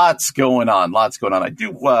 Lots going on.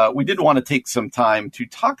 We did want to take some time to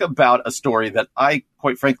talk about a story that I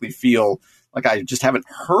quite frankly feel like I just haven't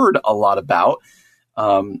heard a lot about.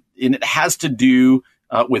 And it has to do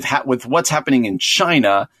with what's happening in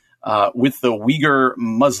China with the Uyghur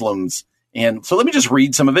Muslims. And so let me just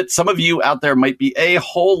read some of it. Some of you out there might be a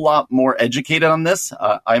whole lot more educated on this.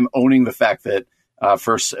 I'm owning the fact that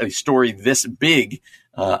for a story this big,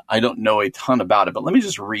 I don't know a ton about it, but let me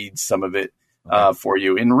just read some of it. For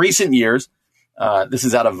you. In recent years, this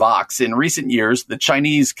is out of Vox. In recent years, the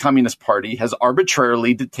Chinese Communist Party has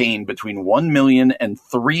arbitrarily detained between 1 million and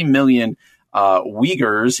 3 million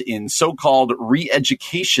Uyghurs in so-called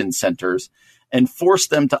re-education centers and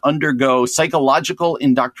forced them to undergo psychological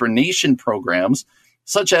indoctrination programs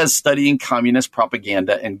such as studying communist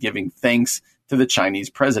propaganda and giving thanks to the Chinese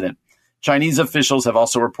president. Chinese officials have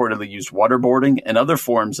also reportedly used waterboarding and other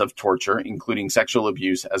forms of torture, including sexual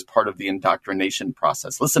abuse, as part of the indoctrination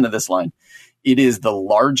process. Listen to this line. It is the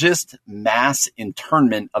largest mass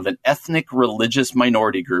internment of an ethnic religious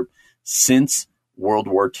minority group since World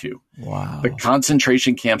War II. Wow. The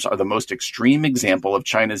concentration camps are the most extreme example of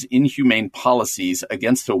China's inhumane policies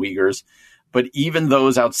against the Uyghurs, but even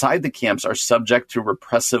those outside the camps are subject to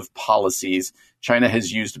repressive policies. China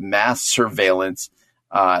has used mass surveillance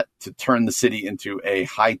to turn the city into a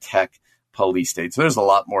high-tech police state. So there's a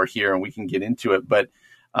lot more here, and we can get into it. But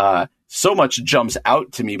so much jumps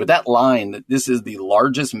out to me. But that line, that this is the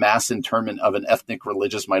largest mass internment of an ethnic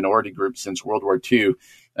religious minority group since World War II.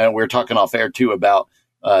 And we were talking off air, too, about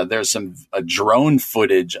there's some drone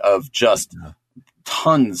footage of just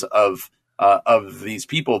tons of these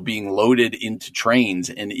people being loaded into trains.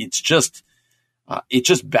 And it just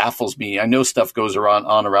baffles me. I know stuff goes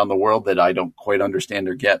on around the world that I don't quite understand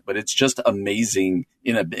or get, but it's just amazing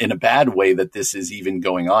in a bad way that this is even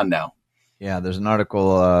going on now. Yeah, there's an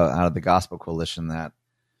article out of the Gospel Coalition that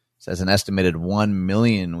says an estimated 1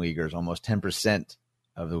 million Uyghurs, almost 10%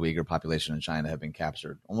 of the Uyghur population in China, have been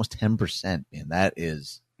captured. Almost 10%. Man, that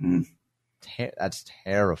is that's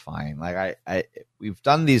terrifying. Like we've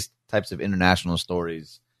done these types of international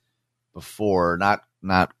stories before,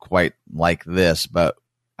 not quite like this, but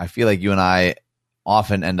I feel like you and I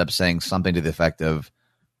often end up saying something to the effect of,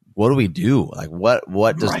 what do we do? Like,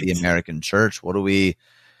 what does the American church, what do we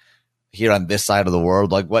here on this side of the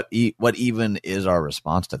world, like what even is our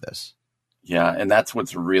response to this? Yeah, and that's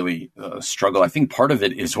what's really a struggle. I think part of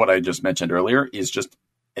it is what I just mentioned earlier, is just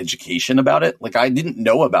education about it. Like, I didn't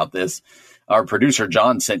know about this. Our producer,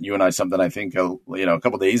 John, sent you and I something, I think, a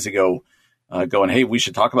couple of days ago, going, hey, we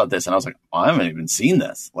should talk about this. And I was like, I haven't even seen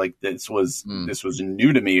this. Like, this was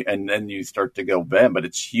new to me. And then you start to go, man, but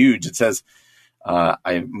it's huge. It says,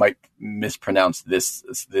 I might mispronounce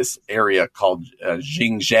this area called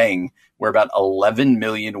Xinjiang, where about 11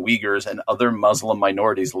 million Uyghurs and other Muslim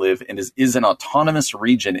minorities live, and is an autonomous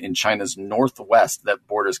region in China's northwest that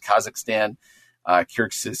borders Kazakhstan,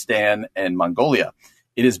 Kyrgyzstan, and Mongolia.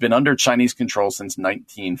 It has been under Chinese control since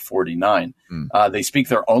 1949. They speak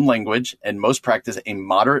their own language, and most practice a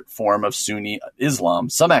moderate form of Sunni Islam.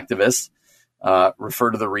 Some activists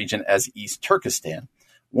refer to the region as East Turkestan.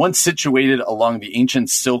 Once situated along the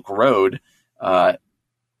ancient Silk Road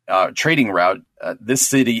trading route, this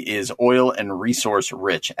city is oil and resource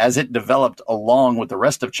rich. As it developed along with the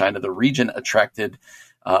rest of China, the region attracted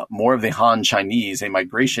more of the Han Chinese, a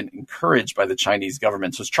migration encouraged by the Chinese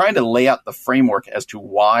government. So it's trying to lay out the framework as to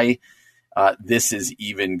why this is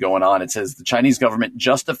even going on. It says the Chinese government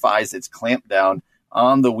justifies its clampdown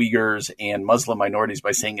on the Uyghurs and Muslim minorities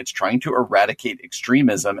by saying it's trying to eradicate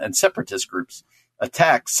extremism and separatist groups.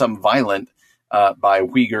 Attacks, some violent by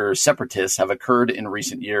Uyghur separatists, have occurred in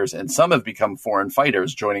recent years, and some have become foreign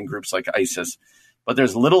fighters, joining groups like ISIS. But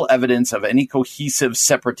there's little evidence of any cohesive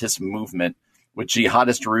separatist movement with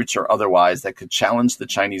jihadist roots or otherwise that could challenge the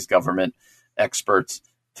Chinese government, experts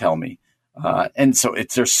tell me. And so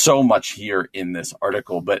there's so much here in this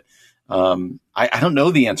article, but I don't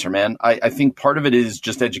know the answer, man. I think part of it is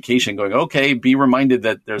just education, going, okay, be reminded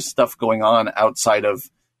that there's stuff going on outside of,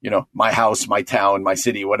 my house, my town, my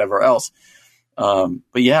city, whatever else.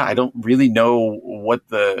 But yeah, I don't really know what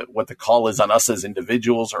the call is on us as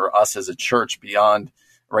individuals or us as a church beyond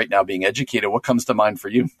right now being educated. What comes to mind for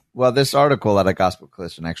you? Well, this article at a Gospel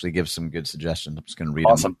Coalition actually gives some good suggestions. I'm just going to read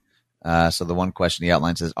them. So the one question he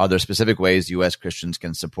outlines is, are there specific ways U.S. Christians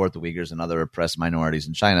can support the Uyghurs and other oppressed minorities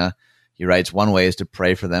in China? He writes, one way is to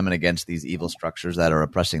pray for them and against these evil structures that are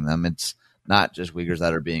oppressing them. It's not just Uyghurs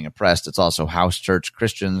that are being oppressed. It's also house church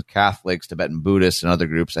Christians, Catholics, Tibetan Buddhists, and other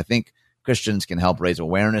groups. I think Christians can help raise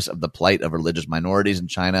awareness of the plight of religious minorities in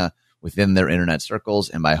China within their internet circles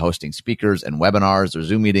and by hosting speakers and webinars or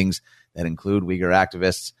Zoom meetings that include Uyghur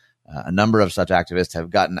activists. A number of such activists have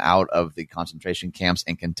gotten out of the concentration camps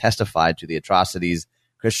and can testify to the atrocities.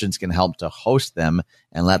 Christians can help to host them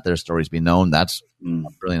and let their stories be known. That's a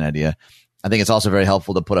brilliant idea. I think it's also very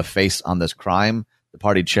helpful to put a face on this crime. The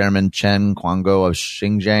party chairman, Chen Quanguo of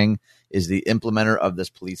Xinjiang, is the implementer of this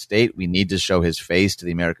police state. We need to show his face to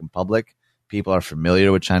the American public. People are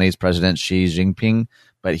familiar with Chinese President Xi Jinping,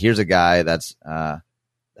 but here's a guy that's on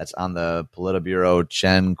the Politburo,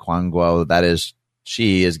 Chen Quanguo. That is,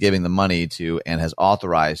 Xi is giving the money to and has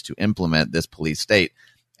authorized to implement this police state.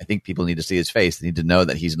 I think people need to see his face. They need to know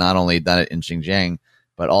that he's not only done it in Xinjiang,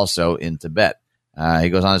 but also in Tibet. He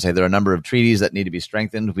goes on to say there are a number of treaties that need to be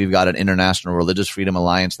strengthened. We've got an International Religious Freedom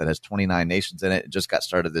Alliance that has 29 nations in it. It just got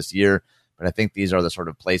started this year, But I think these are the sort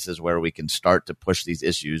of places where we can start to push these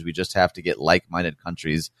issues. We just have to get like-minded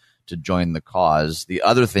countries to join the cause. The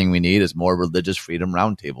other thing we need is more religious freedom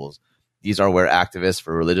roundtables. These are where activists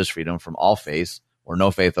for religious freedom from all faiths or no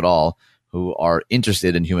faith at all who are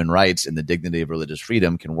interested in human rights and the dignity of religious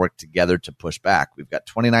freedom can work together to push back. We've got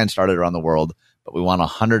 29 started around the world, but we want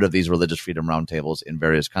 100 of these religious freedom roundtables in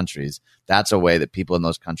various countries. That's a way that people in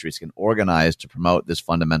those countries can organize to promote this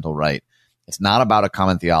fundamental right. It's not about a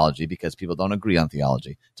common theology because people don't agree on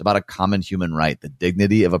theology. It's about a common human right, the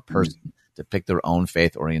dignity of a person to pick their own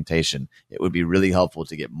faith orientation. It would be really helpful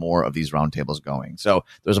to get more of these roundtables going. So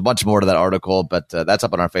there's a bunch more to that article, but that's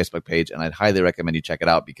up on our Facebook page, and I'd highly recommend you check it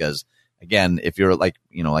out because, again, if you're like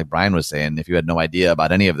Brian was saying, if you had no idea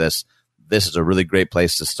about any of this, this is a really great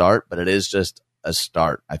place to start, but it is just a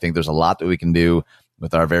start. I think there's a lot that we can do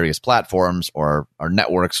with our various platforms or our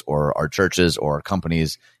networks or our churches or our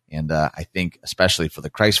companies. And I think especially for the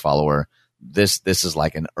Christ follower, this is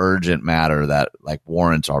like an urgent matter that like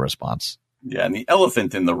warrants our response. Yeah, and the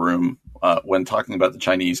elephant in the room when talking about the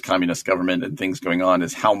Chinese Communist government and things going on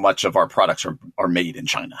is how much of our products are made in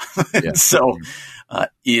China. Yeah. So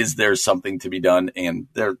is there something to be done? And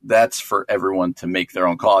that's for everyone to make their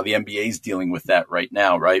own call. The NBA is dealing with that right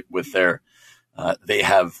now, right? With their they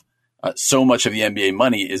have so much of the NBA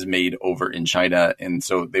money is made over in China, and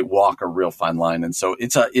so they walk a real fine line. And so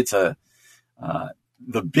the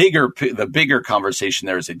bigger conversation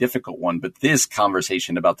there is a difficult one, but this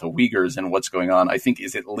conversation about the Uyghurs and what's going on, I think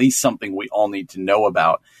is at least something we all need to know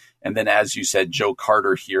about. And then, as you said, Joe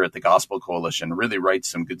Carter here at the Gospel Coalition really writes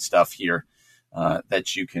some good stuff here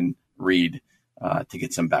that you can read to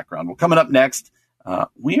get some background. Well, coming up next,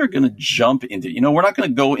 we are going to jump into, we're not going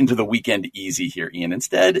to go into the weekend easy here, Ian.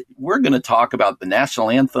 Instead, we're going to talk about the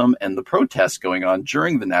national anthem and the protests going on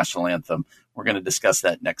during the national anthem. We're going to discuss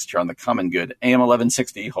that next here on The Common Good, AM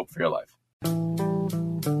 1160, Hope for Your Life.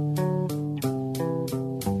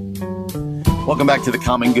 Welcome back to The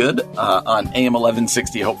Common Good on AM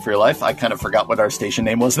 1160, Hope for Your Life. I kind of forgot what our station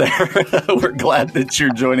name was there. We're glad that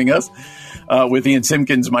you're joining us. With Ian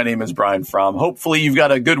Simpkins, my name is Brian Fromm. Hopefully you've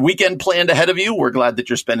got a good weekend planned ahead of you. We're glad that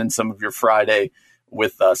you're spending some of your Friday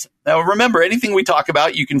with us. Now, remember, anything we talk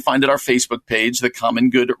about, you can find at our Facebook page, The Common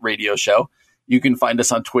Good Radio Show. You can find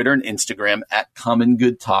us on Twitter and Instagram at Common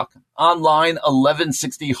Good Talk, online,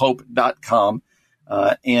 1160hope.com.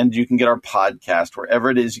 And you can get our podcast wherever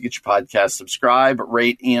it is you get your podcast. Subscribe,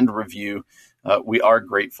 rate, and review. We are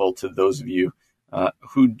grateful to those of you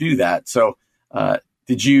who do that. So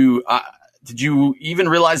did you even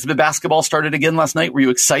realize that the basketball started again last night? Were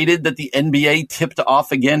you excited that the NBA tipped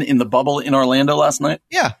off again in the bubble in Orlando last night?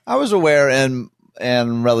 Yeah, I was aware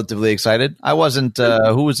and relatively excited. I wasn't,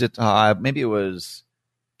 who was it? Maybe it was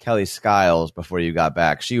Kelly Skiles before you got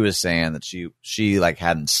back. She was saying that she like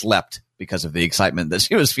hadn't slept because of the excitement that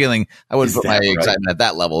she was feeling. I wouldn't put my excitement at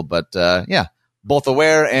that level, but yeah, both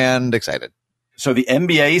aware and excited. So the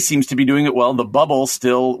NBA seems to be doing it well. The bubble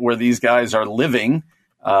still where these guys are living.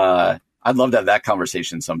 I'd love to have that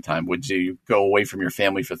conversation sometime. Would you go away from your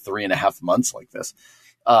family for 3.5 months like this?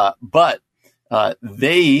 But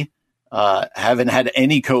they haven't had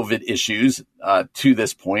any COVID issues to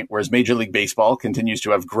this point, whereas Major League Baseball continues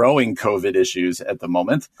to have growing COVID issues at the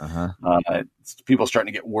moment. People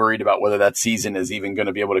starting to get worried about whether that season is even going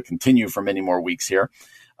to be able to continue for many more weeks here.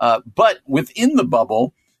 But within the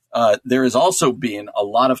bubble, there has also been a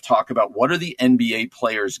lot of talk about what are the NBA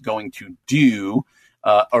players going to do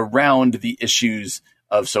around the issues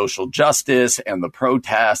of social justice and the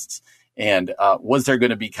protests. And was there going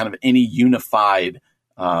to be kind of any unified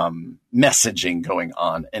messaging going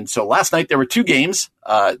on? And so last night there were 2 games,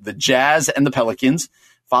 the Jazz and the Pelicans,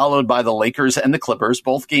 followed by the Lakers and the Clippers.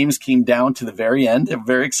 Both games came down to the very end. They were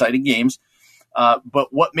very exciting games.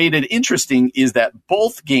 But what made it interesting is that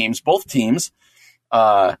both teams,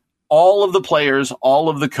 all of the players, all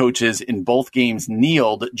of the coaches in both games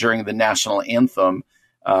kneeled during the national anthem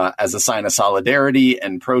as a sign of solidarity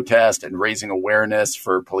and protest and raising awareness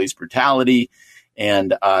for police brutality.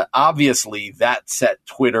 And obviously that set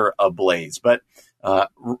Twitter ablaze. But I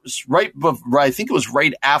think it was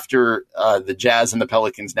right after the Jazz and the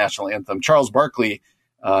Pelicans national anthem, Charles Barkley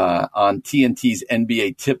on TNT's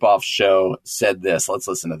NBA Tip-Off show said this. Let's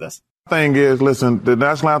listen to this. Thing is, listen, the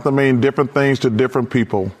national anthem means different things to different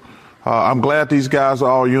people. I'm glad these guys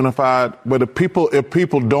are all unified, but if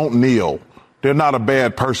people don't kneel, they're not a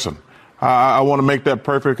bad person. I want to make that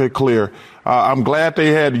perfectly clear. I'm glad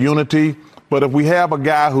they had unity, but if we have a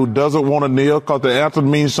guy who doesn't want to kneel because the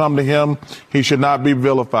anthem means something to him, he should not be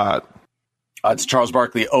vilified. It's Charles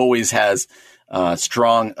Barkley always has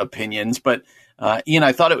strong opinions, but Ian,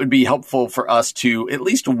 I thought it would be helpful for us to at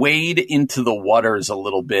least wade into the waters a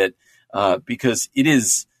little bit because it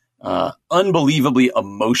is unbelievably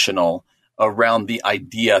emotional around the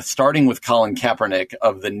idea, starting with Colin Kaepernick,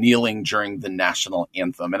 of the kneeling during the national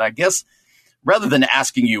anthem. And I guess rather than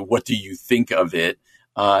asking you, what do you think of it,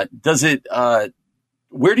 where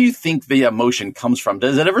do you think the emotion comes from?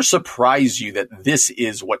 Does it ever surprise you that this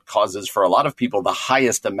is what causes for a lot of people the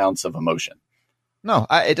highest amounts of emotion? No,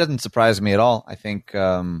 it doesn't surprise me at all. I think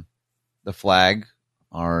the flag,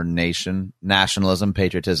 our nation, nationalism,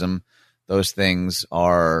 patriotism, those things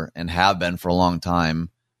are and have been for a long time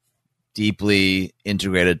deeply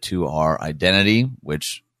integrated to our identity,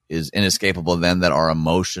 which is inescapable then that our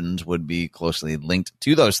emotions would be closely linked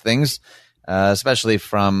to those things, especially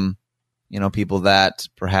from, people that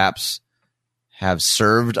perhaps have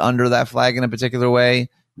served under that flag in a particular way.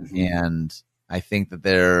 Mm-hmm. And I think that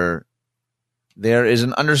there is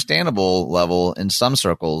an understandable level in some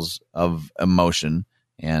circles of emotion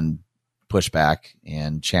and pushback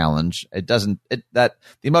and challenge. The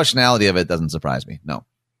emotionality of it doesn't surprise me. No.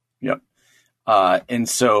 Yep. And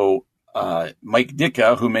so Mike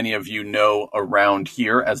Ditka, who many of you know around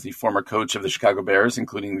here as the former coach of the Chicago Bears,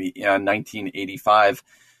 including the 1985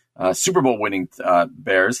 Super Bowl winning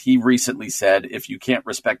Bears, he recently said, if you can't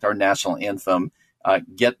respect our national anthem,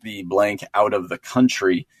 get the blank out of the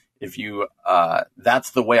country. If you,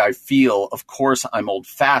 that's the way I feel. Of course, I'm old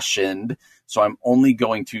fashioned, so I'm only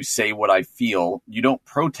going to say what I feel. You don't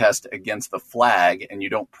protest against the flag, and you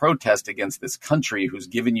don't protest against this country who's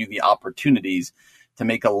given you the opportunities to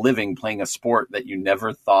make a living playing a sport that you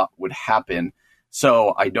never thought would happen.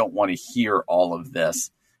 So I don't want to hear all of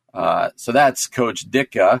this. So that's Coach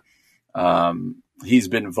Ditka. He's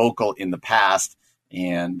been vocal in the past,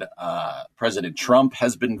 and President Trump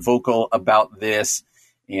has been vocal about this,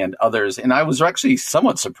 and others. And I was actually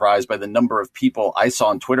somewhat surprised by the number of people I saw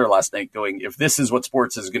on Twitter last night going, if this is what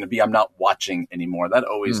sports is going to be, I'm not watching anymore. That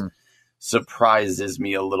always surprises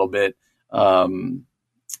me a little bit.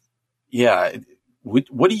 Yeah.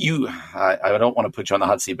 What do you, I don't want to put you on the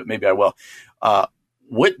hot seat, but maybe I will.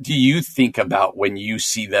 What do you think about when you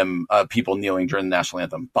see them, people kneeling during the national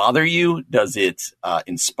anthem? Bother you? Does it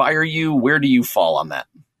inspire you? Where do you fall on that?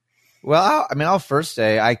 Well, I'll first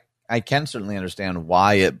say I can certainly understand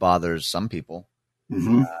why it bothers some people.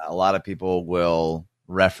 Mm-hmm. A lot of people will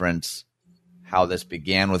reference how this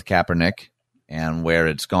began with Kaepernick and where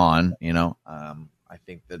it's gone. I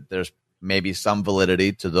think that there's maybe some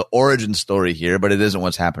validity to the origin story here, but it isn't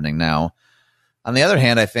what's happening now. On the other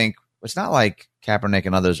hand, I think it's not like Kaepernick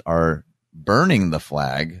and others are burning the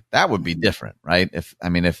flag. That would be different, right?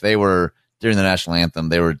 If they were during the national anthem,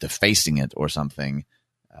 they were defacing it or something.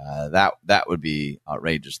 That would be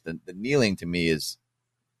outrageous. The kneeling to me is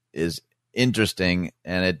interesting,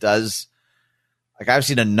 and it does. Like, I've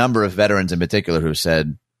seen a number of veterans in particular who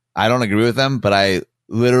said, I don't agree with them, but I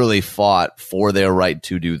literally fought for their right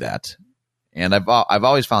to do that. And I've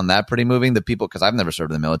always found that pretty moving. The people, because I've never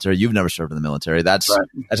served in the military, you've never served in the military. That's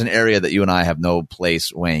an area that you and I have no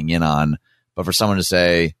place weighing in on. But for someone to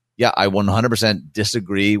say, yeah, I 100%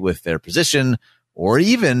 disagree with their position or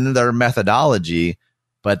even their methodology,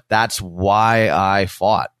 but that's why I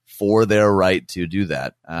fought for their right to do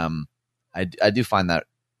that. I do find that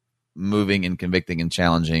moving and convicting and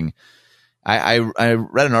challenging. I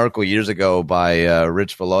read an article years ago by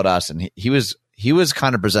Rich Villodas, and he was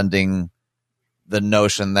kind of presenting the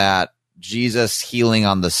notion that Jesus healing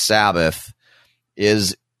on the Sabbath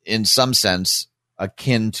is in some sense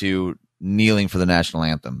akin to kneeling for the national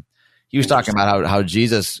anthem. He was talking about how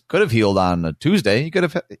Jesus could have healed on a Tuesday. He could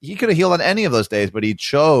have healed on any of those days, but he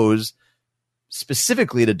chose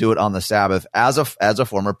specifically to do it on the Sabbath as a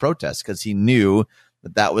form of protest, because he knew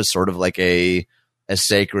that was sort of like a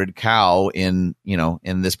sacred cow in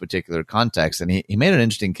this particular context. And he made an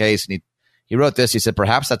interesting case, and he wrote this. He said,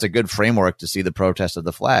 perhaps that's a good framework to see the protest of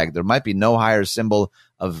the flag. There might be no higher symbol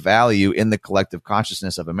of value in the collective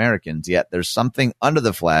consciousness of Americans, yet there's something under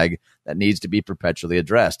the flag that needs to be perpetually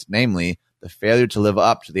addressed, namely the failure to live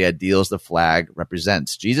up to the ideals the flag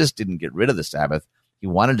represents. Jesus didn't get rid of the Sabbath. He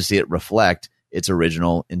wanted to see it reflect its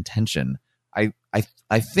original intention. I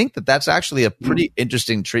think that that's actually a pretty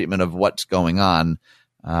interesting treatment of what's going on.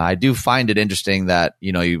 I do find it interesting that,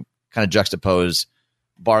 you kind of juxtapose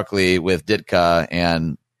Barkley with Ditka,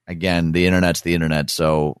 and again, the internet's the internet,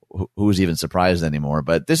 so who's even surprised anymore?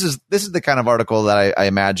 But this is the kind of article that I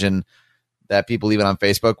imagine that people even on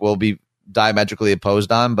Facebook will be diametrically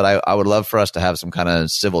opposed on, but I would love for us to have some kind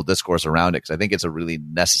of civil discourse around it, because I think it's a really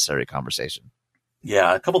necessary conversation.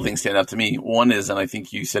 Yeah, a couple of things stand out to me. One is, and I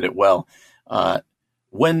think you said it well,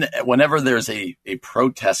 whenever there's a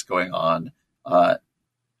protest going on,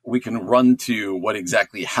 we can run to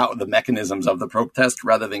how the mechanisms of the protest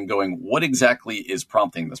rather than going, what exactly is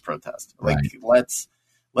prompting this protest? Right. Like,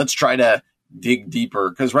 let's try to dig deeper.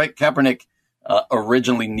 Because, right, Kaepernick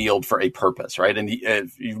originally kneeled for a purpose, right? And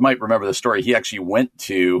if you might remember the story, he actually went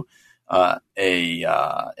to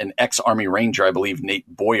an ex-Army Ranger, I believe Nate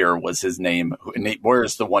Boyer was his name. Nate Boyer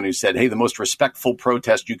is the one who said, hey, the most respectful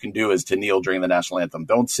protest you can do is to kneel during the national anthem.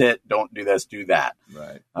 Don't sit, don't do this, do that.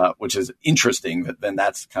 Right. Which is interesting. But then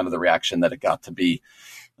that's kind of the reaction that it got to be.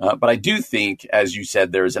 But I do think, as you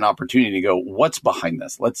said, there's an opportunity to go, what's behind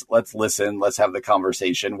this? Let's listen. Let's have the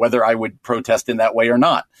conversation, whether I would protest in that way or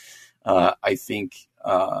not. I think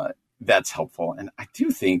that's helpful. And I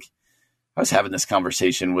do think I was having this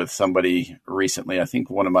conversation with somebody recently. I think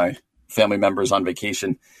one of my family members on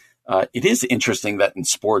vacation. It is interesting that in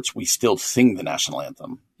sports, we still sing the national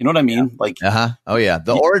anthem. You know what I mean? Like, Oh, yeah.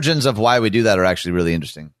 The origins of why we do that are actually really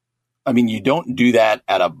interesting. I mean, you don't do that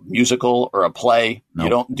at a musical or a play. Nope. You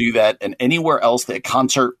don't do that in anywhere else, at a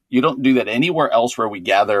concert. You don't do that anywhere else where we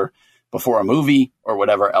gather before a movie or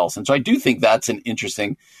whatever else. And so I do think that's an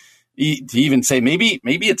interesting to even say, maybe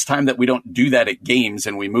it's time that we don't do that at games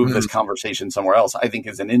and we move this conversation somewhere else. I think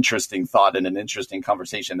is an interesting thought and an interesting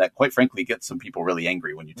conversation that, quite frankly, gets some people really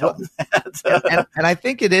angry when you tell them that. and I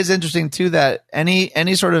think it is interesting too that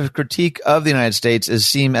any sort of critique of the United States is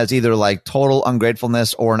seen as either like total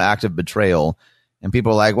ungratefulness or an act of betrayal. And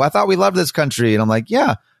people are like, well, I thought we loved this country. And I'm like,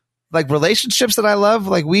 yeah, like relationships that I love,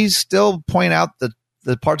 like we still point out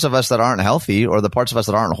the parts of us that aren't healthy or the parts of us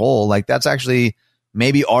that aren't whole. Like that's actually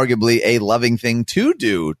maybe arguably a loving thing to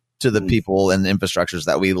do to the people and the infrastructures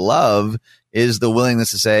that we love, is the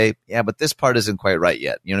willingness to say, yeah, but this part isn't quite right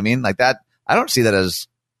yet. You know what I mean? Like that, I don't see that as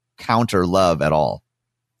counter love at all.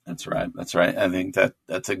 That's right. That's right. I think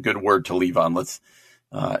that's a good word to leave on. Let's,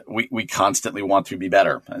 we constantly want to be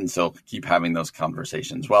better. And so keep having those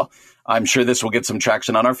conversations. Well, I'm sure this will get some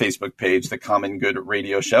traction on our Facebook page, The Common Good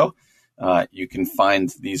Radio Show. You can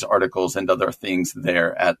find these articles and other things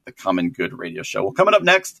there at The Common Good Radio Show. Well, coming up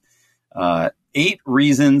next, 8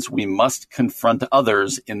 reasons we must confront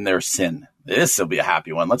others in their sin. This will be a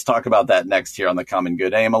happy one. Let's talk about that next here on The Common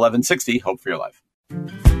Good, AM 1160, Hope for Your Life.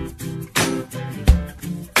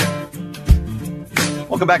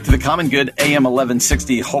 Welcome back to The Common Good, AM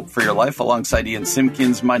 1160, Hope for Your Life, alongside Ian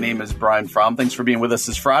Simpkins. My name is Brian Fromm. Thanks for being with us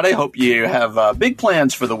this Friday. Hope you have big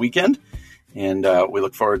plans for the weekend. And we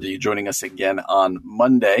look forward to you joining us again on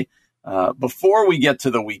Monday. Before we get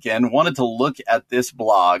to the weekend, wanted to look at this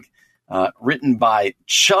blog written by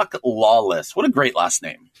Chuck Lawless. What a great last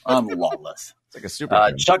name. Lawless. It's like a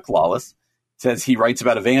super. Chuck Lawless says he writes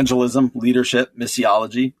about evangelism, leadership,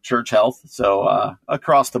 missiology, church health. So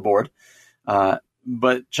across the board.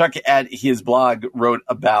 But Chuck at his blog wrote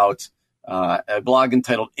about a blog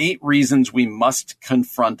entitled 8 Reasons We Must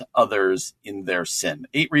Confront Others in Their Sin.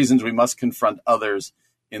 8 reasons we must confront others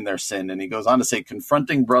in their sin. And he goes on to say,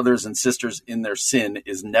 confronting brothers and sisters in their sin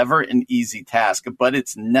is never an easy task, but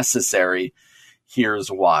it's necessary. Here's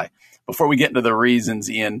why. Before we get into the reasons,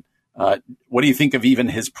 Ian, what do you think of even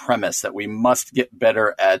his premise that we must get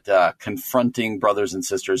better at confronting brothers and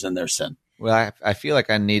sisters in their sin? Well, I feel like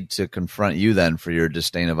I need to confront you then for your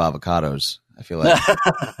disdain of avocados. I feel like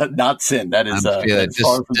not sin. That is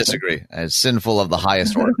disagree. It's sinful of the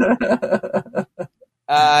highest order.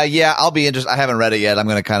 Yeah, I'll be interested. I haven't read it yet. I'm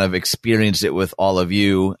going to kind of experience it with all of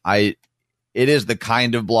you. It is the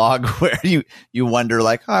kind of blog where you wonder,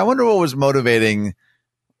 like, I wonder what was motivating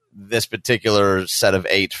this particular set of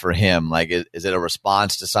 8 for him. Like, is it a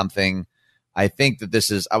response to something? I think that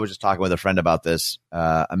this is, I was just talking with a friend about this.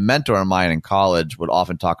 A mentor of mine in college would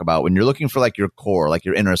often talk about when you're looking for like your core, like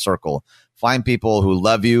your inner circle, find people who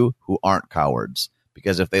love you, who aren't cowards.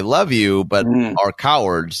 Because if they love you, but are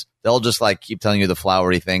cowards, they'll just like keep telling you the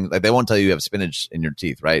flowery thing. Like they won't tell you have spinach in your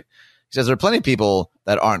teeth, right? He says there are plenty of people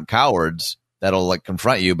that aren't cowards that'll like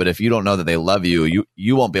confront you. But if you don't know that they love you,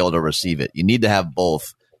 you won't be able to receive it. You need to have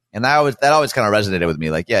both. And that always kind of resonated with me.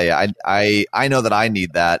 Like, yeah, I know that I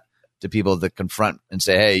need that. To people that confront and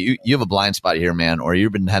say, hey, you have a blind spot here, man, or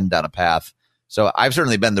you've been heading down a path. So I've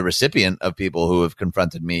certainly been the recipient of people who have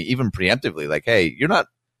confronted me, even preemptively, like, hey, you're not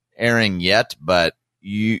erring yet, but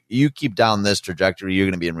you keep down this trajectory, you're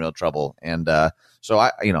going to be in real trouble. And so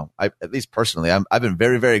I at least personally, I've been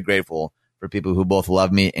very, very grateful for people who both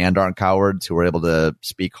love me and aren't cowards, who are able to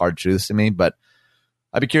speak hard truths to me. But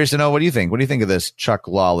I'd be curious to know, what do you think? What do you think of this Chuck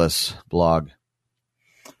Lawless blog?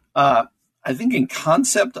 I think in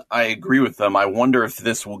concept, I agree with them. I wonder if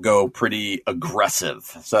this will go pretty aggressive.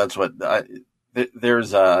 So that's what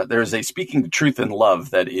there's a speaking the truth in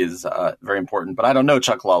love that is very important, but I don't know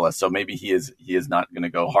Chuck Lawless, so maybe he is not going to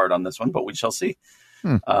go hard on this one, but we shall see.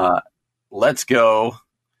 Let's go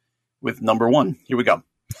with number 1. Here we go.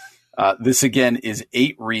 This again is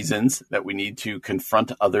 8 reasons that we need to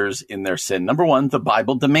confront others in their sin. Number 1, the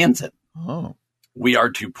Bible demands it. Oh. We are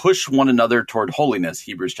to push one another toward holiness,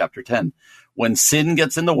 Hebrews chapter 10. When sin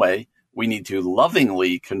gets in the way, we need to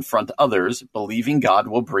lovingly confront others, believing God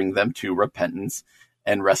will bring them to repentance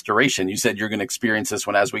and restoration. You said you're going to experience this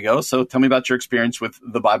one as we go. So tell me about your experience with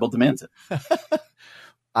the Bible demands it.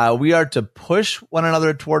 We are to push one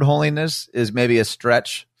another toward holiness is maybe a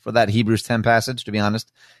stretch for that Hebrews 10 passage, to be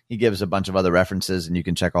honest. He gives a bunch of other references, and you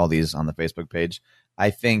can check all these on the Facebook page. I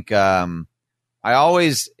think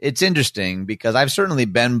it's interesting because I've certainly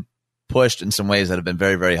been pushed in some ways that have been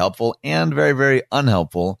very, very helpful and very, very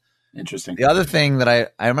unhelpful. Interesting. The other thing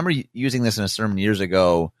that I remember using this in a sermon years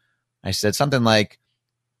ago, I said something like,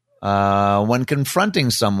 when confronting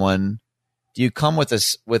someone, do you come with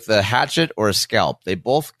a hatchet or a scalp? They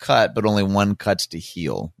both cut, but only one cuts to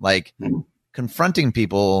heal. Like confronting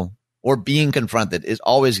people or being confronted is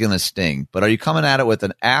always going to sting, but are you coming at it with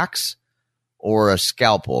an axe or a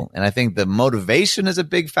scalpel? And I think the motivation is a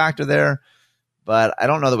big factor there, but I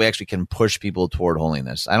don't know that we actually can push people toward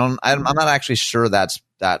holiness. I'm not actually sure that's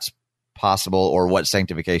possible or what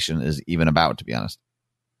sanctification is even about, to be honest.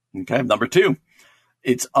 Okay. Number 2,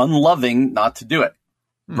 it's unloving not to do it.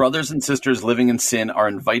 Brothers and sisters living in sin are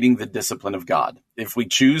inviting the discipline of God. If we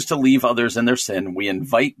choose to leave others in their sin, we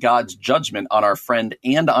invite God's judgment on our friend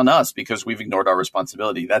and on us because we've ignored our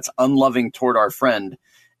responsibility. That's unloving toward our friend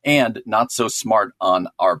and not so smart on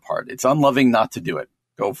our part. It's unloving not to do it.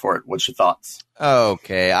 Go for it. What's your thoughts?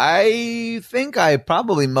 Okay. I think I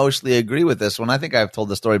probably mostly agree with this one. I think I've told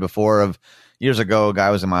the story before of years ago, a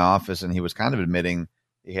guy was in my office and he was kind of admitting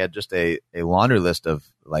he had just a laundry list of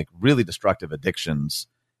like really destructive addictions.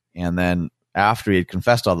 And then after he had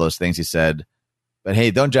confessed all those things, he said, but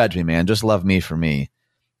hey, don't judge me, man. Just love me for me.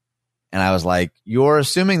 And I was like, you're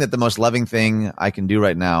assuming that the most loving thing I can do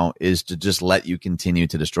right now is to just let you continue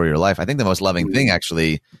to destroy your life. I think the most loving thing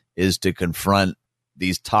actually is to confront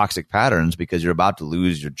these toxic patterns because you're about to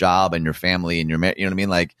lose your job and your family and your, you know what I mean?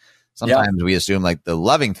 Like sometimes we assume like the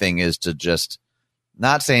loving thing is to just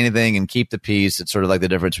not say anything and keep the peace. It's sort of like the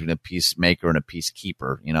difference between a peacemaker and a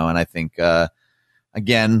peacekeeper, you know? And I think,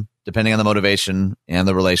 again, depending on the motivation and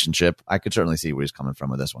the relationship, I could certainly see where he's coming from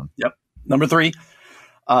with this one. Yep. Number 3,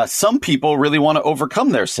 some people really want to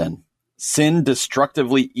overcome their sin. Sin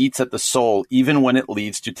destructively eats at the soul, even when it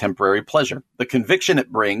leads to temporary pleasure. The conviction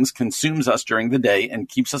it brings consumes us during the day and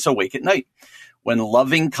keeps us awake at night. When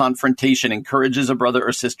loving confrontation encourages a brother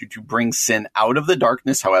or sister to bring sin out of the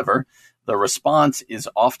darkness, however, the response is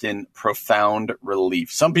often profound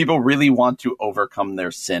relief. Some people really want to overcome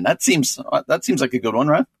their sin. That seems like a good one,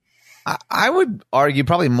 right? I would argue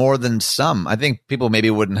probably more than some. I think people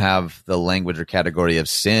maybe wouldn't have the language or category of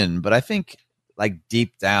sin, but I think like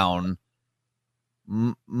deep down,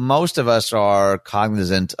 most of us are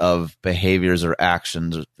cognizant of behaviors or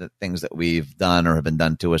actions, or things that we've done or have been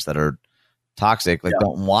done to us that are toxic. Like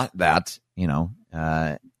don't want that, you know,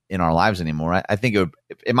 in our lives anymore. I think it would,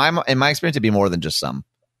 in my experience, it'd be more than just some.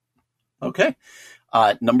 Okay.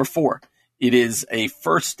 Number 4, it is a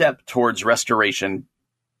first step towards restoration.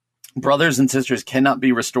 Brothers and sisters cannot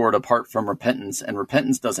be restored apart from repentance, and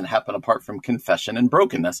repentance doesn't happen apart from confession and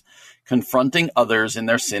brokenness. Confronting others in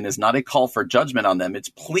their sin is not a call for judgment on them. It's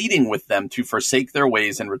pleading with them to forsake their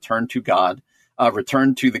ways and return to God,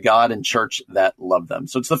 return to the God and church that love them.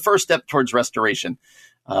 So it's the first step towards restoration.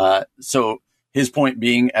 So his point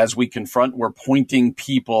being, as we confront, we're pointing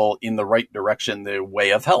people in the right direction, the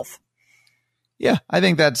way of health. Yeah, I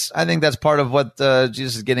think that's part of what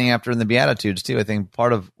Jesus is getting after in the Beatitudes too. I think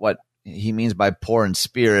part of what he means by poor in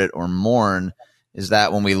spirit or mourn is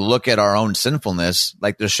that when we look at our own sinfulness,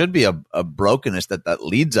 like there should be a brokenness that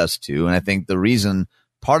leads us to. And I think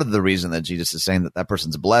part of the reason that Jesus is saying that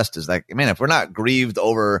person's blessed is like, man, if we're not grieved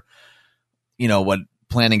over, you know, what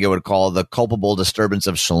Plantinga would call the culpable disturbance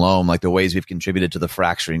of shalom, like the ways we've contributed to the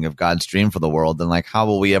fracturing of God's dream for the world, then like how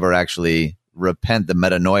will we ever actually repent? The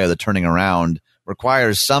metanoia, the turning around,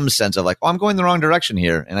 requires some sense of like, oh, I'm going the wrong direction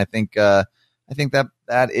here. And I think that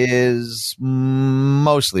is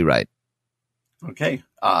mostly right. Okay.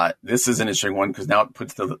 This is an interesting one because now it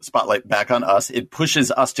puts the spotlight back on us. It pushes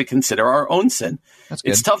us to consider our own sin. That's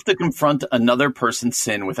good. It's tough to confront another person's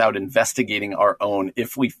sin without investigating our own.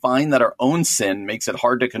 If we find that our own sin makes it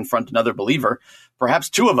hard to confront another believer, perhaps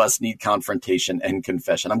two of us need confrontation and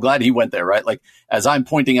confession. I'm glad he went there, right? Like, as I'm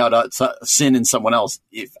pointing out sin in someone else,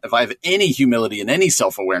 if I have any humility and any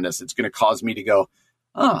self-awareness, it's going to cause me to go,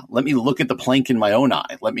 let me look at the plank in my own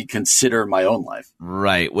eye. Let me consider my own life.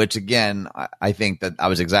 Right. Which, again, I think that I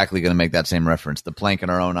was exactly going to make that same reference. The plank in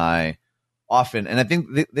our own eye often. And I think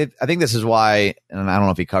this is why, and I don't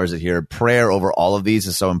know if he covers it here, prayer over all of these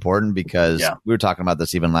is so important because we were talking about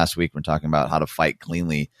this even last week. We're talking about how to fight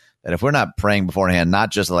cleanly. That if we're not praying beforehand,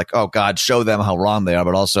 not just like, oh, God, show them how wrong they are,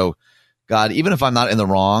 but also, God, even if I'm not in the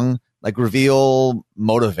wrong, like reveal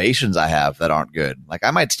motivations I have that aren't good. Like I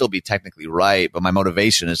might still be technically right, but my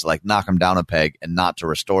motivation is to like knock them down a peg and not to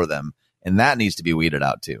restore them. And that needs to be weeded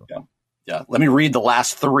out too. Yeah. Let me read the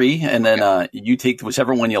last three and then you take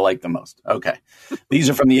whichever one you like the most. Okay. These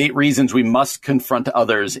are from the 8 reasons we must confront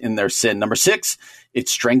others in their sin. Number 6, it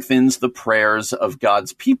strengthens the prayers of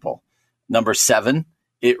God's people. Number 7,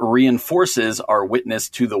 it reinforces our witness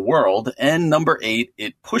to the world. And number 8,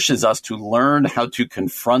 it pushes us to learn how to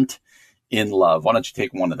confront in love. Why don't you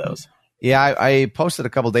take one of those? Yeah, I posted a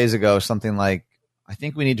couple days ago something like, I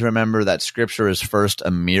think we need to remember that Scripture is first a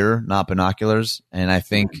mirror, not binoculars. And I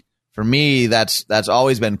think for me, that's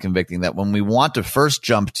always been convicting that when we want to first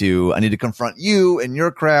jump to, I need to confront you and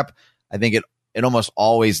your crap, I think it almost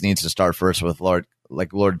always needs to start first with Lord,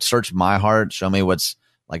 search my heart, show me what's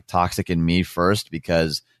like toxic in me first,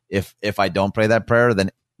 because if I don't pray that prayer,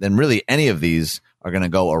 then really any of these are going to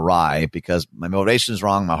go awry because my motivation is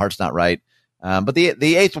wrong, my heart's not right. But the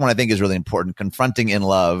 8th one I think is really important, confronting in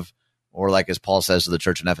love, or like as Paul says to the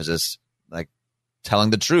church in Ephesus, like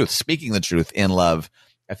telling the truth, speaking the truth in love.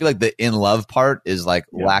 I feel like the in love part is like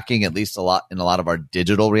lacking at least a lot in a lot of our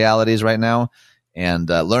digital realities right now, and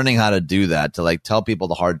learning how to do that, to like tell people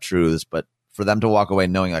the hard truths, but for them to walk away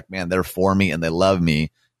knowing like, man, they're for me and they love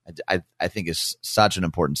me, I think is such an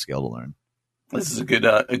important skill to learn. This is a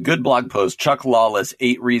good blog post. Chuck Lawless,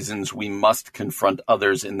 8 reasons we must confront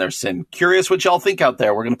others in their sin. Curious what y'all think out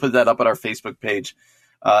there. We're going to put that up at our Facebook page.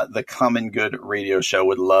 The Common Good Radio Show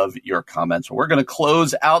would love your comments. We're going to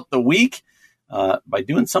close out the week by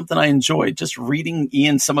doing something I enjoy, just reading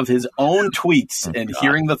Ian some of his own tweets and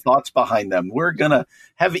hearing the thoughts behind them. We're going to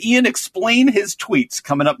have Ian explain his tweets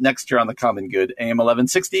coming up next year on The Common Good, AM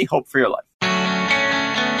 1160, Hope for Your Life.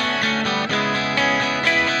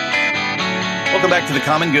 Welcome back to The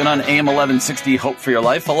Common Good on AM 1160, Hope for Your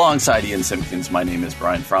Life. Alongside Ian Simpkins, my name is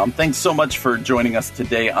Brian Fromm. Thanks so much for joining us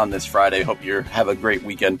today on this Friday. Hope you have a great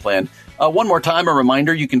weekend planned. One more time, a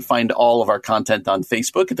reminder, you can find all of our content on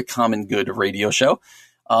Facebook at The Common Good Radio Show.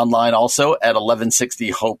 Online also at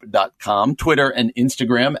 1160hope.com, Twitter and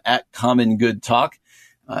Instagram at Common Good Talk,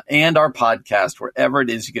 and our podcast, wherever it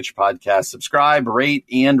is you get your podcast. Subscribe, rate,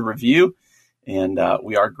 and review. And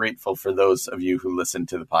we are grateful for those of you who listen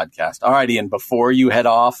to the podcast. All right, Ian, before you head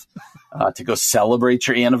off to go celebrate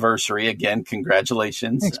your anniversary, again,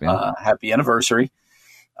 congratulations. Thanks, man. Happy anniversary.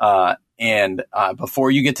 And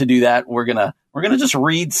before you get to do that, we're gonna just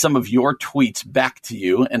read some of your tweets back to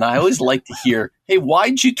you. And I always like to hear, hey,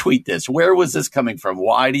 why'd you tweet this? Where was this coming from?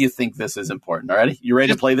 Why do you think this is important? All right, you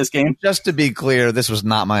ready to play this game? Just to be clear, this was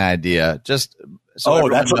not my idea. Just so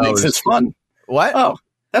that's what makes this fun. What? Oh.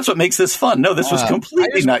 That's what makes this fun. No, this was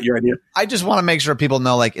completely not your idea. I just want to make sure people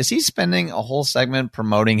know, like, is he spending a whole segment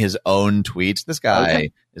promoting his own tweets? This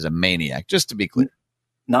guy is a maniac, just to be clear.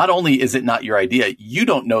 Not only is it not your idea, you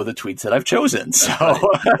don't know the tweets that I've chosen. So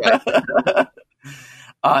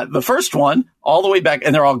the first one, all the way back,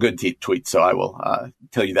 and they're all good tweets, so I will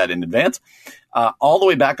tell you that in advance. All the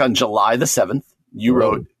way back on July the 7th, you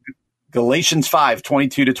wrote Galatians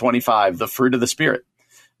 5:22-25, the fruit of the Spirit.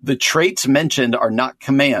 The traits mentioned are not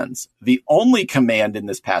commands. The only command in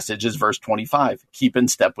this passage is verse 25, keep in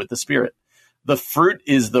step with the Spirit. The fruit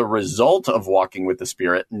is the result of walking with the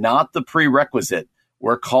Spirit, not the prerequisite.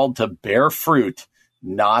 We're called to bear fruit,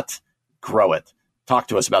 not grow it. Talk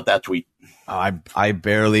to us about that tweet. I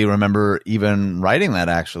barely remember even writing that,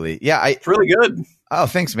 actually. Yeah, it's really good. Oh,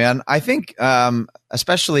 thanks, man. I think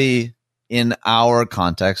especially in our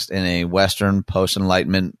context, in a Western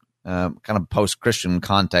post-Enlightenment kind of post-Christian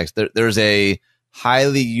context, there's a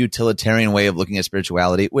highly utilitarian way of looking at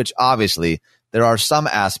spirituality, which obviously there are some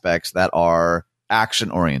aspects that are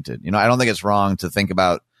action-oriented. You know, I don't think it's wrong to think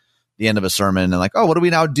about the end of a sermon and like, oh, what do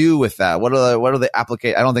we now do with that? What are the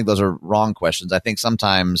applications? I don't think those are wrong questions. I think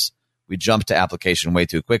sometimes we jump to application way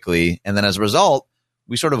too quickly. And then as a result,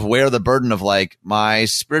 we sort of wear the burden of like, my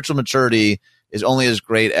spiritual maturity is only as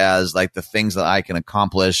great as like the things that I can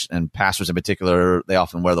accomplish. And pastors in particular, they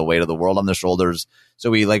often wear the weight of the world on their shoulders. So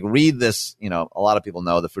we like read this, you know, a lot of people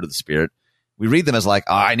know the fruit of the Spirit. We read them as like,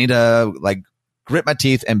 oh, I need to like grit my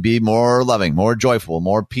teeth and be more loving, more joyful,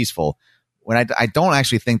 more peaceful. When I don't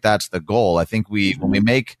actually think that's the goal. I think when we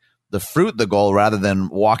make the fruit the goal rather than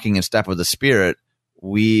walking in step with the Spirit,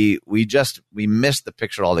 we miss the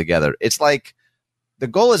picture altogether. It's like the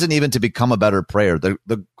goal isn't even to become a better prayer.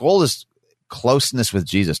 The goal is closeness with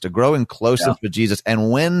Jesus, to grow in closeness with Jesus.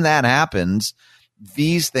 And when that happens,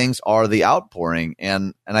 these things are the outpouring.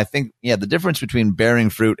 And I think, the difference between bearing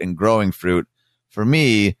fruit and growing fruit for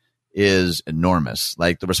me is enormous.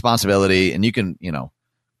 Like the responsibility, and you can,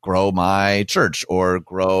 grow my church or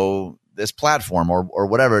grow this platform or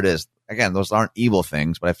whatever it is. Again, those aren't evil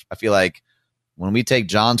things, but I feel like when we take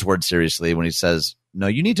John's word seriously, when he says, no,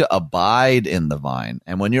 you need to abide in the vine.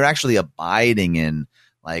 And when you're actually abiding in,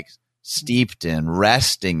 like steeped in,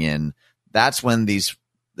 resting in, that's when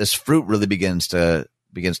this fruit really begins to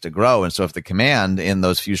grow. And so if the command in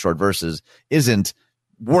those few short verses isn't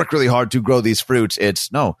work really hard to grow these fruits,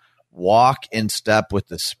 it's no, walk in step with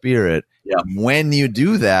the Spirit. Yeah. When you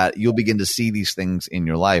do that, you'll begin to see these things in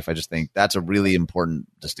your life. I just think that's a really important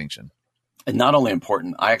distinction. And not only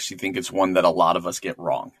important, I actually think it's one that a lot of us get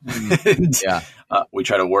wrong. We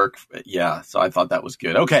try to work. So I thought that was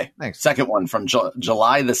good. Okay. Thanks. Second one from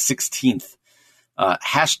July the 16th.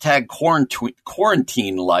 Hashtag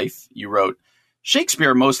quarantine life. You wrote,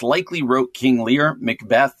 Shakespeare most likely wrote King Lear,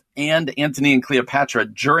 Macbeth, and Antony and Cleopatra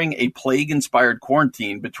during a plague-inspired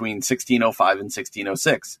quarantine between 1605 and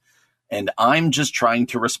 1606. And I'm just trying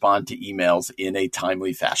to respond to emails in a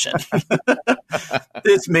timely fashion.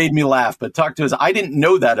 This made me laugh, but talk to us. I didn't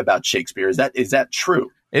know that about Shakespeare. Is that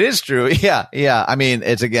true? It is true. Yeah. I mean,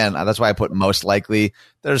 it's again, that's why I put most likely.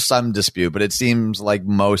 There's some dispute, but it seems like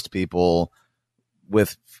most people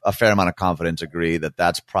with a fair amount of confidence agree that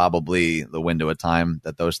that's probably the window of time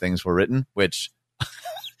that those things were written, which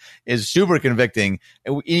is super convicting.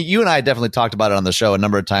 You and I definitely talked about it on the show a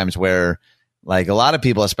number of times where like a lot of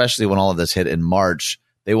people, especially when all of this hit in March,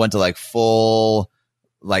 they went to like full,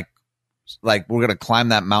 like we're going to climb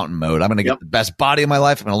that mountain mode. I'm going to get the best body of my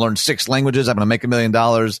life. I'm going to learn 6 languages. I'm going to make $1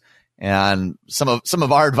 million. And some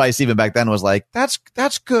of our advice even back then was like, that's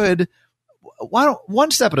good. Why don't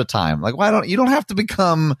one step at a time? Like, you don't have to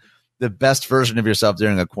become the best version of yourself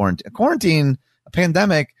during a quarantine, a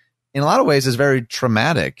pandemic in a lot of ways is very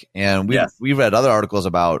traumatic. And we read other articles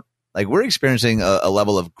about like we're experiencing a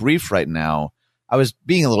level of grief right now. I was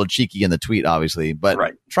being a little cheeky in the tweet, obviously, but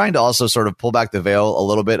trying to also sort of pull back the veil a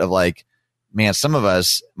little bit of like, man, some of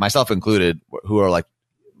us, myself included, who are like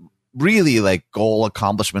really like goal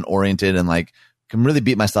accomplishment oriented and like can really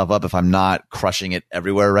beat myself up if I'm not crushing it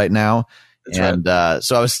everywhere right now. That's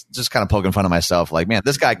so I was just kind of poking fun of myself, like, man,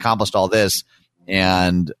 this guy accomplished all this,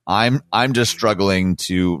 and I'm just struggling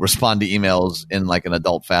to respond to emails in like an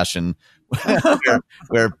adult fashion,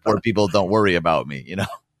 where people don't worry about me,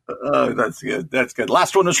 Oh, that's good. That's good.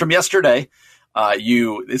 Last one was from yesterday.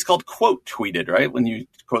 It's called quote tweeted, right? When you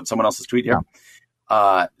quote someone else's tweet here.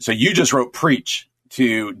 Yeah. So you just wrote preach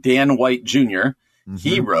to Dan White Jr. Mm-hmm.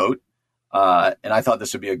 He wrote. And I thought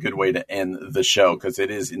this would be a good way to end the show because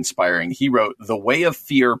it is inspiring. He wrote, the way of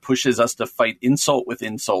fear pushes us to fight insult with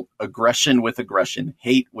insult, aggression with aggression,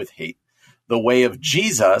 hate with hate. The way of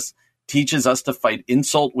Jesus teaches us to fight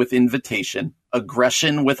insult with invitation,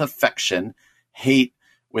 aggression with affection, hate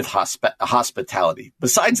with hospitality.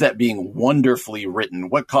 Besides that being wonderfully written,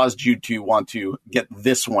 what caused you to want to get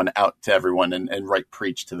this one out to everyone and write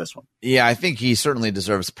preach to this one? Yeah, I think he certainly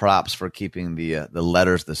deserves props for keeping the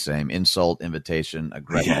letters the same: insult, invitation,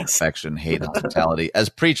 aggression, affection, hate, hospitality. As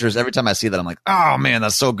preachers, every time I see that, I'm like, oh man,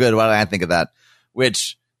 that's so good. Why did I think of that?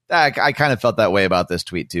 Which I kind of felt that way about this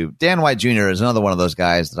tweet too. Dan White Jr. is another one of those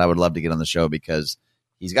guys that I would love to get on the show because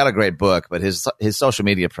he's got a great book, but his social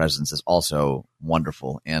media presence is also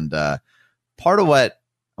wonderful. And part of what,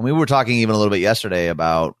 and we were talking even a little bit yesterday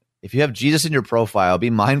about if you have Jesus in your profile, be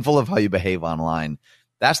mindful of how you behave online.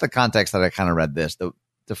 That's the context that I kind of read this.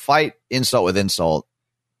 To fight insult with insult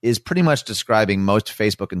is pretty much describing most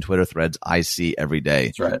Facebook and Twitter threads I see every day.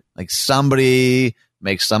 That's right. Like somebody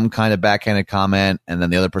makes some kind of backhanded comment and then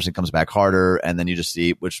the other person comes back harder. And then you just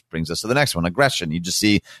see, which brings us to the next one, aggression. You just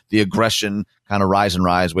see the aggression kind of rise and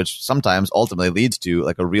rise, which sometimes ultimately leads to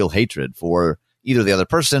like a real hatred for either the other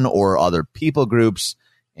person or other people groups.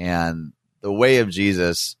 And the way of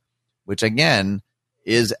Jesus, which again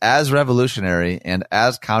is as revolutionary and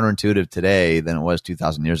as counterintuitive today than it was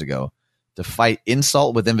 2,000 years ago, to fight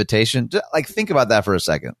insult with invitation. Like think about that for a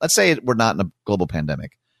second. Let's say we're not in a global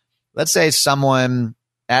pandemic. Let's say someone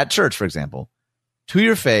at church, for example, to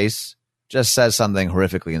your face just says something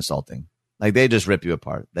horrifically insulting. Like they just rip you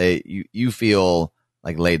apart. You feel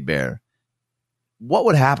like laid bare. What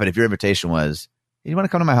would happen if your invitation was, hey, you want to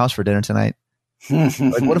come to my house for dinner tonight?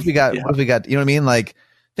 Like, what if we got, you know what I mean? Like,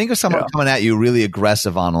 think of someone coming at you really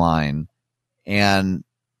aggressive online and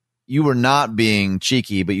you were not being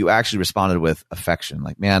cheeky, but you actually responded with affection.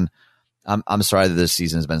 Like, man, I'm sorry that this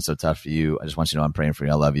season has been so tough for you. I just want you to know I'm praying for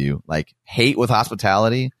you. I love you. Like, hate with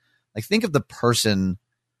hospitality. Like, think of the person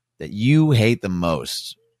that you hate the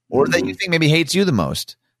most, or that you think maybe hates you the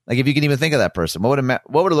most. Like, if you can even think of that person, what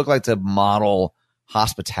would it look like to model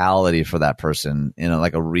hospitality for that person in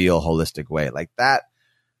a real holistic way? Like that,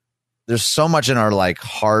 there's so much in our like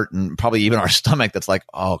heart and probably even our stomach that's like,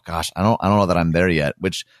 oh gosh, I don't know that I'm there yet,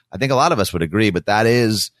 which I think a lot of us would agree, but that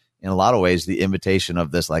is in a lot of ways the invitation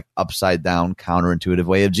of this like upside down counterintuitive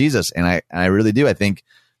way of Jesus. And I really do. I think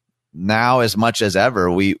now as much as ever,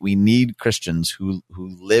 we need Christians who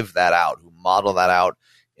live that out, who model that out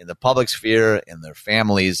in the public sphere, in their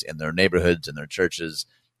families, in their neighborhoods, in their churches.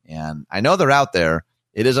 And I know they're out there.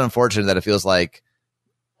 It is unfortunate that it feels like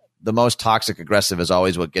the most toxic aggressive is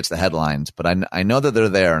always what gets the headlines, but I know that they're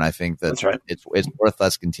there. And I think that that's right. It's worth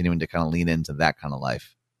us continuing to kind of lean into that kind of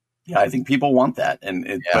life. Yeah, I think people want that.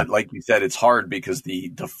 But like you said, it's hard because the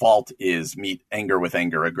default is meet anger with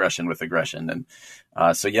anger, aggression with aggression. And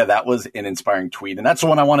that was an inspiring tweet. And that's the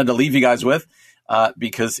one I wanted to leave you guys with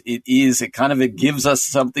because it gives us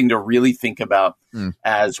something to really think about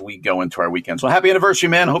as we go into our weekend. So happy anniversary,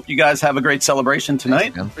 man. Hope you guys have a great celebration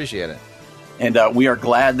tonight. I appreciate it. And we are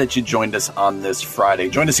glad that you joined us on this Friday.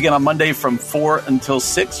 Join us again on Monday from 4 until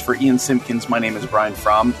 6. For Ian Simpkins, my name is Brian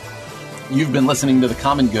Fromm. You've been listening to The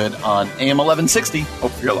Common Good on AM 1160.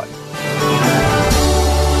 Hope for your life.